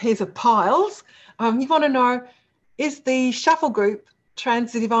piles. You want to know, is the shuffle group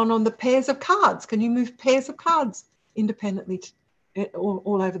transitive on the pairs of cards? Can you move pairs of cards independently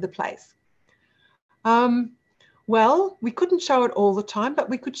all over the place? Well, we couldn't show it all the time, but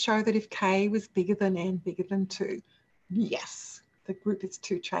we could show that if K was bigger than N, bigger than 2, yes, the group is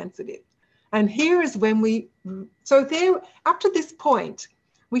two transitive. And here is when so there, up to this point,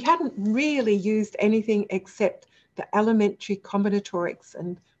 we hadn't really used anything except the elementary combinatorics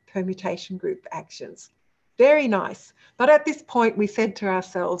and permutation group actions. Very nice. But at this point, we said to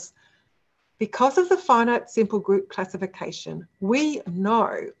ourselves, because of the finite simple group classification, we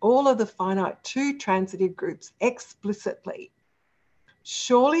know all of the finite two transitive groups explicitly.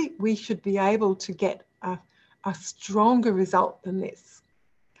 Surely we should be able to get a stronger result than this.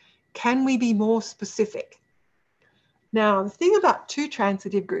 Can we be more specific? Now, the thing about two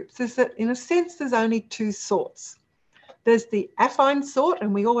transitive groups is that in a sense, there's only two sorts. There's the affine sort,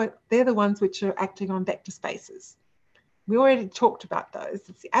 and they're the ones which are acting on vector spaces. We already talked about those.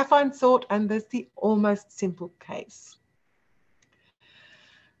 It's the affine sort, and there's the almost simple case.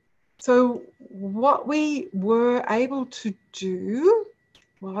 So what we were able to do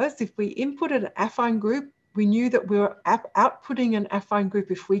was, if we inputted an affine group, we knew that we were outputting an affine group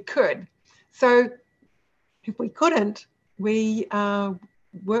if we could. So if we couldn't, we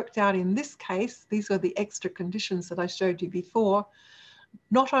worked out in this case, these are the extra conditions that I showed you before.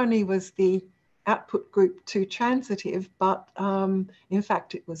 Not only was the output group two transitive, but in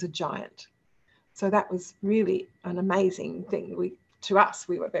fact, it was a giant. So that was really an amazing thing. To us,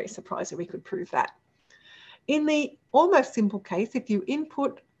 we were very surprised that we could prove that. In the almost simple case, if you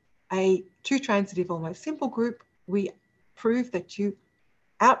input a two transitive almost simple group, we proved that you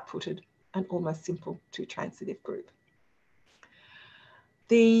outputted an almost simple two transitive group.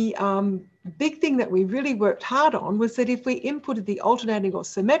 The big thing that we really worked hard on was that if we inputted the alternating or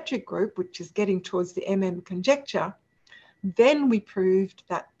symmetric group, which is getting towards the conjecture, then we proved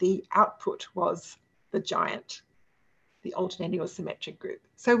that the output was the giant, the alternating or symmetric group.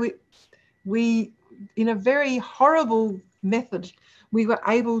 So we in a very horrible method, we were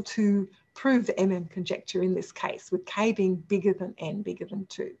able to prove the conjecture in this case, with K being bigger than N, bigger than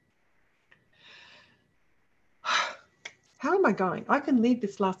 2. How am I going? I can leave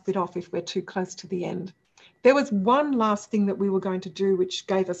this last bit off if we're too close to the end. There was one last thing that we were going to do, which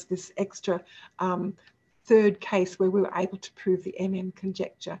gave us this extra third case where we were able to prove the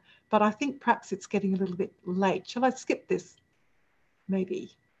conjecture. But I think perhaps it's getting a little bit late. Shall I skip this?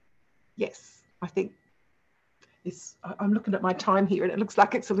 Maybe. Yes, I think I'm looking at my time here and it looks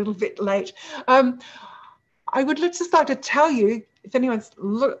like it's a little bit late. I would just like to tell you, if anyone's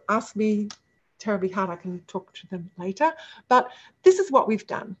asked me terribly hard, I can talk to them later, but this is what we've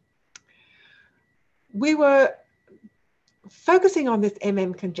done. We were focusing on this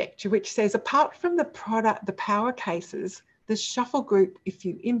conjecture, which says apart from the power cases, the shuffle group, if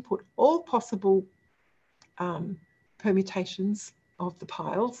you input all possible permutations of the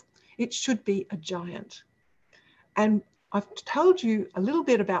piles, it should be a giant. And I've told you a little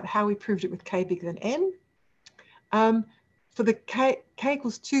bit about how we proved it with K bigger than N. For the K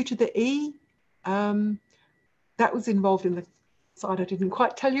equals 2 to the E, that was involved in the side I didn't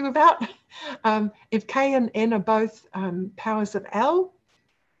quite tell you about. If K and N are both powers of L,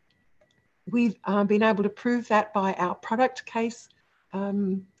 we've been able to prove that by our product case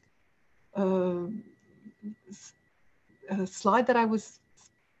slide that I was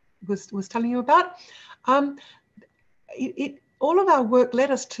telling you about. All of our work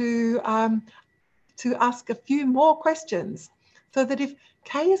led us to ask a few more questions, so that if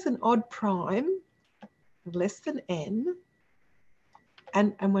K is an odd prime less than N,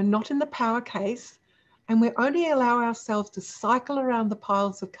 and we're not in the power case, and we only allow ourselves to cycle around the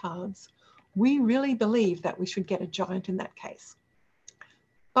piles of cards, we really believe that we should get a giant in that case.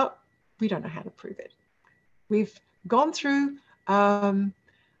 But we don't know how to prove it. We've gone through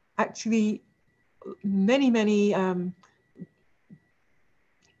actually many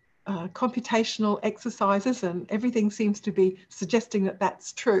computational exercises, and everything seems to be suggesting that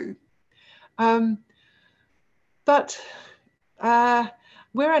that's true. But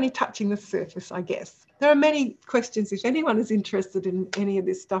we're only touching the surface, I guess. There are many questions. If anyone is interested in any of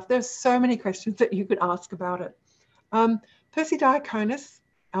this stuff, there's so many questions that you could ask about it. Percy Diaconis,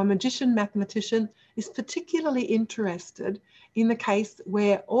 our magician mathematician, is particularly interested in the case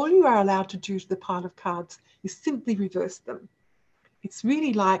where all you are allowed to do to the pile of cards is simply reverse them. It's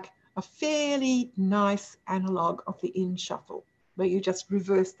really like a fairly nice analog of the in shuffle, where you just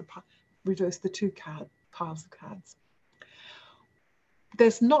reverse the two piles of cards.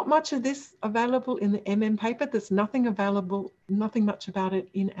 There's not much of this available in the MM paper. There's nothing much about it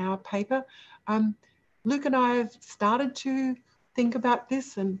in our paper. Luke and I have started to think about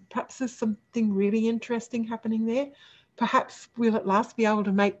this, and perhaps there's something really interesting happening there. Perhaps we'll at last be able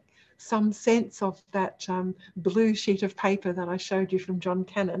to make some sense of that blue sheet of paper that I showed you from John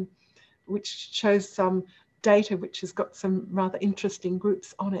Cannon, which shows some data which has got some rather interesting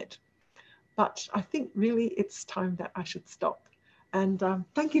groups on it. But I think really it's time that I should stop. And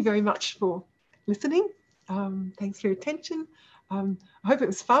thank you very much for listening. Thanks for your attention. I hope it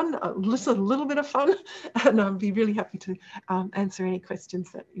was fun, a little bit of fun, and I'll be really happy to answer any questions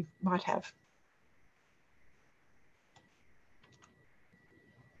that you might have.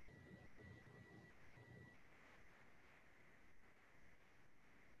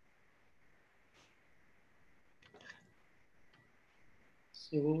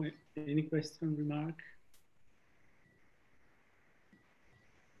 So, any question, remark?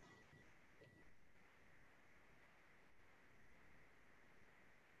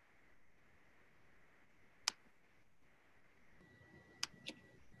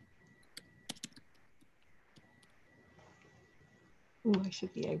 Oh, I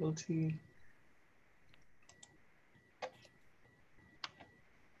should be able to.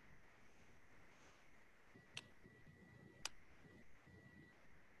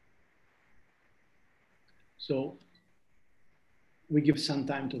 So we give some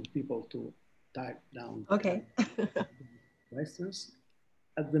time to people to type down questions.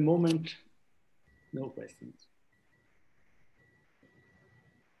 At the moment, no questions.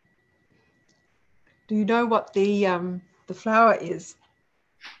 Do you know what the flower is?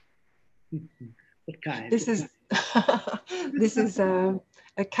 What kind? This is this is a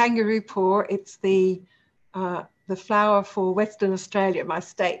kangaroo paw. It's the flower for Western Australia, my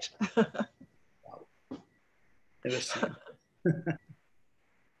state. Wow. Never seen.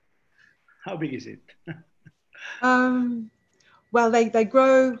 How big is it? Well, they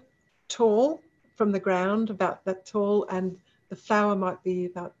grow tall from the ground, about that tall, and the flower might be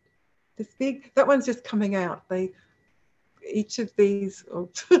about this big. That one's just coming out. Each of these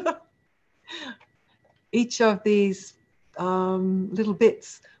little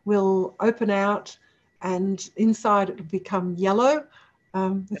bits will open out, and inside it will become yellow.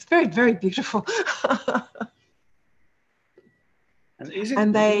 It's very, very beautiful. And is it?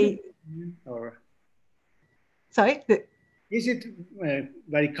 And they. Or sorry. Is it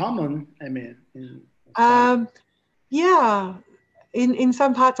very common? I mean, yeah, in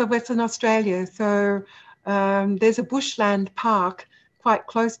some parts of Western Australia. So there's a bushland park quite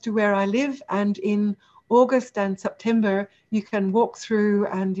close to where I live, and in August and September you can walk through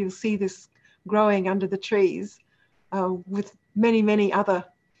and you'll see this growing under the trees with many, many other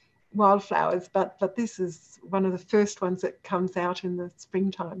wildflowers, but this is one of the first ones that comes out in the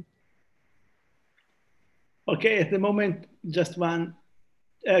springtime. Okay, at the moment, just one.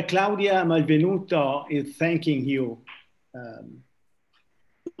 Claudia Malvenuto is thanking you,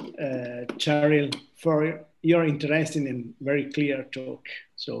 Cheryl, for your interesting and very clear talk.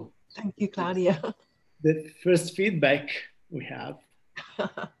 So thank you, Claudia. The first feedback we have.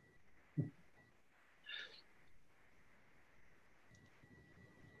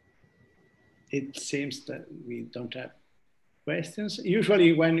 It seems that we don't have questions.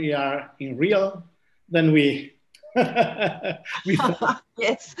 Usually when we are in real, then we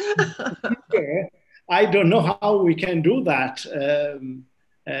yes. I don't know how we can do that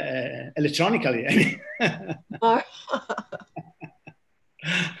electronically. No.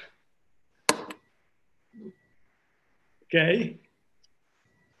 Okay.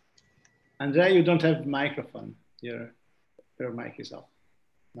 Andrea, you don't have microphone. Your mic is off.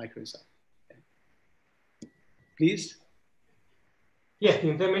 Micro is off. Okay. Please. Yes,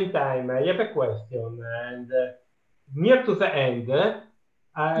 in the meantime, I have a question, and near to the end,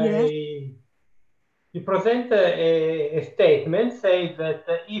 you present a statement saying that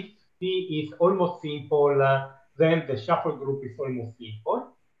if D is almost simple, then the shuffle group is almost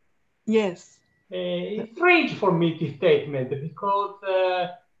simple. Yes. It's strange for me, this statement, because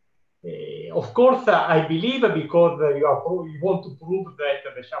of course I believe, because you want to prove that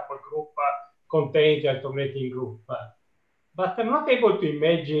the shuffle group contains the alternating group. But I'm not able to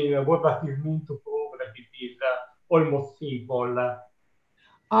imagine what does it mean to prove that it is almost simple.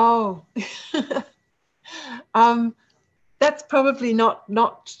 Oh, that's probably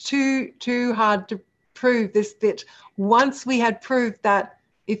not too hard to prove, this bit. Once we had proved that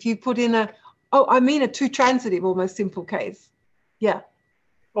if you put in a two-transitive almost simple case. Yeah.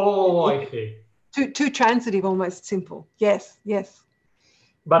 Oh, I see. Too transitive, almost simple. Yes, yes.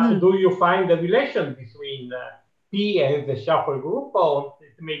 But do you find the relation between P and the shuffle group, or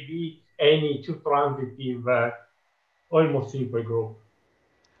it may be any too transitive, almost simple group?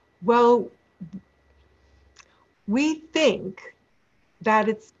 Well, we think that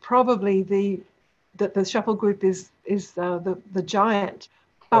it's probably that the shuffle group is the giant,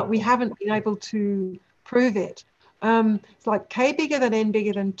 but we haven't been able to prove it. It's like K bigger than N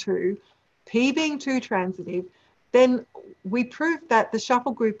bigger than 2, P being too transitive. Then we proved that the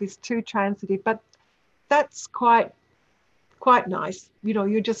shuffle group is too transitive, but that's quite nice. You know,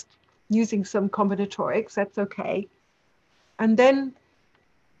 you're just using some combinatorics, that's okay. And then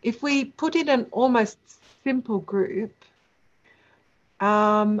if we put in an almost simple group,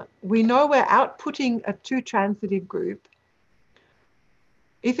 we know we're outputting a too transitive group.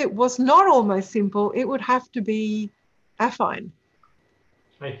 If it was not almost simple, it would have to be affine.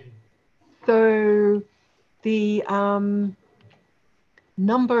 So the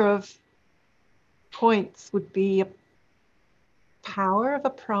number of points would be a power of a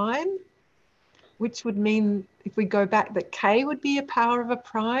prime, which would mean, if we go back, that K would be a power of a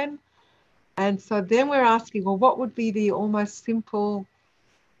prime. And so then we're asking, well, what would be the almost simple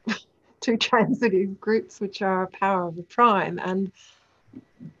two transitive groups which are a power of a prime? And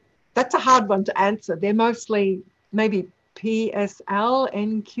that's a hard one to answer. They're mostly maybe PSL,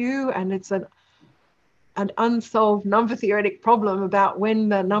 NQ, and it's an unsolved number theoretic problem about when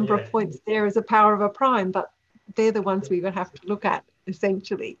the number of points there is a power of a prime, but they're the ones we would have to look at,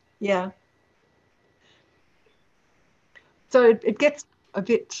 essentially. Yeah. So it gets a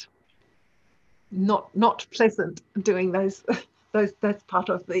bit not pleasant doing those. That's part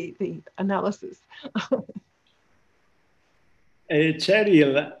of the analysis.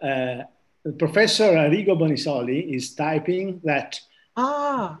 Cheryl, Professor Arrigo Bonisoli is typing that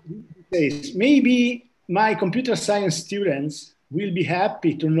says, maybe my computer science students will be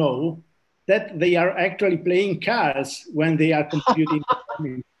happy to know that they are actually playing cards when they are computing.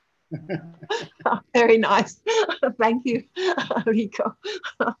 Very nice. Thank you, Rico.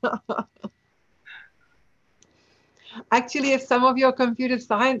 Actually, if some of your computer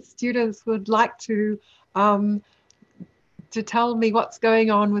science students would like to tell me what's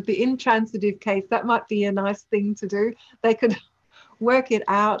going on with the intransitive case, that might be a nice thing to do. They could work it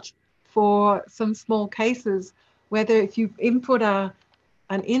out for some small cases, whether if you input an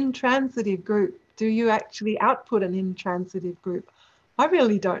intransitive group, do you actually output an intransitive group? I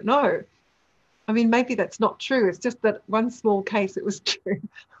really don't know. I mean, maybe that's not true. It's just that one small case, it was true.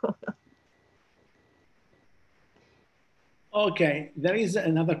 Okay, there is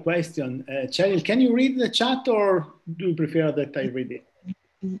another question. Cheryl, can you read the chat, or do you prefer that I read it?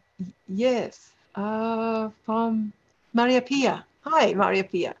 Yes, from Maria Pia. Hi, Maria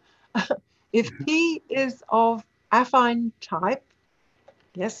Pia. If P is of affine type,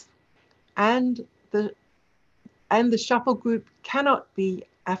 yes, and the shuffle group cannot be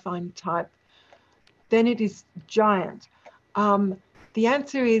affine type, then it is giant. The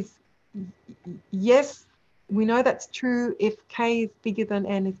answer is yes. We know that's true if K is bigger than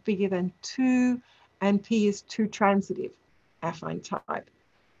N is bigger than 2 and P is too transitive, affine type.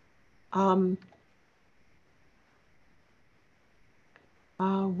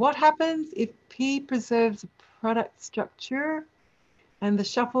 What happens if P preserves a product structure and the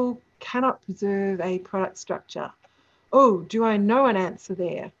shuffle cannot preserve a product structure? Oh, do I know an answer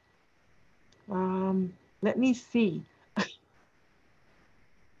there? Let me see.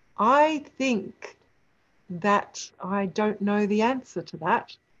 I think that I don't know the answer to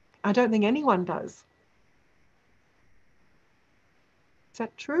that. I don't think anyone does. Is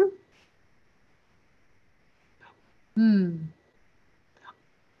that true?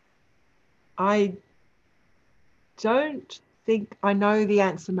 I don't think I know the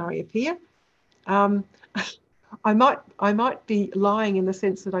answer, Maria Pia. I might be lying in the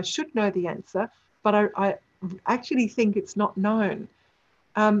sense that I should know the answer, but I actually think it's not known.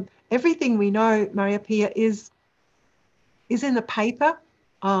 Everything we know, Maria Pia, is in the paper.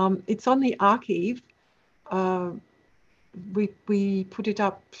 It's on the archive. We put it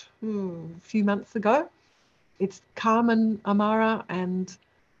up a few months ago. It's Carmen Amara and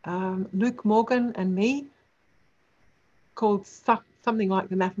Luke Morgan and me, called something like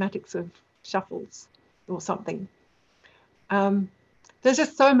The Mathematics of Shuffles or something. There's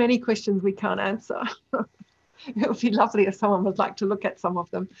just so many questions we can't answer. It would be lovely if someone would like to look at some of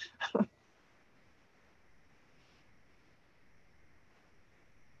them.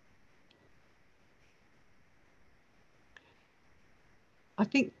 I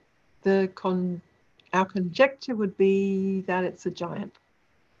think our conjecture would be that it's a giant.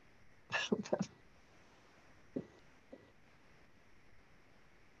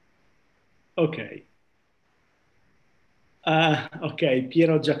 Okay. Okay,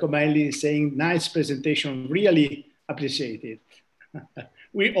 Piero Giacomelli saying, nice presentation, really appreciate it.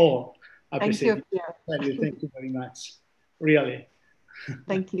 We all appreciate it. Yeah. Thank you very much, really.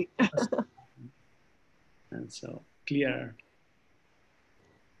 Thank you. And so clear.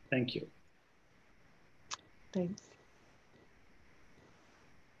 Thank you. Thanks.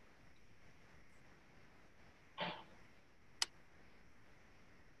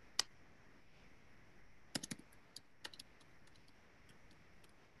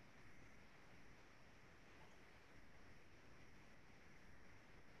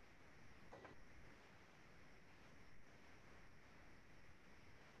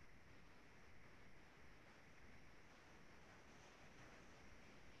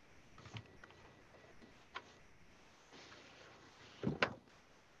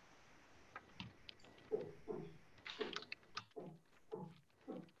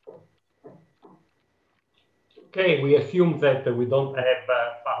 Okay, we assume that we don't have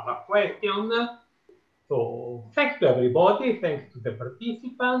further questions. So thanks to everybody, thanks to the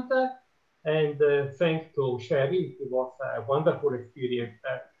participants, and thanks to Cheryl. It was a wonderful experience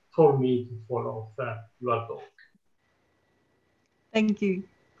for me to follow your talk. Thank you.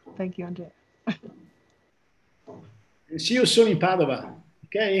 Thank you, Andrea. See you soon in Padova.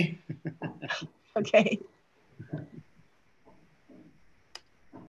 Okay? Okay.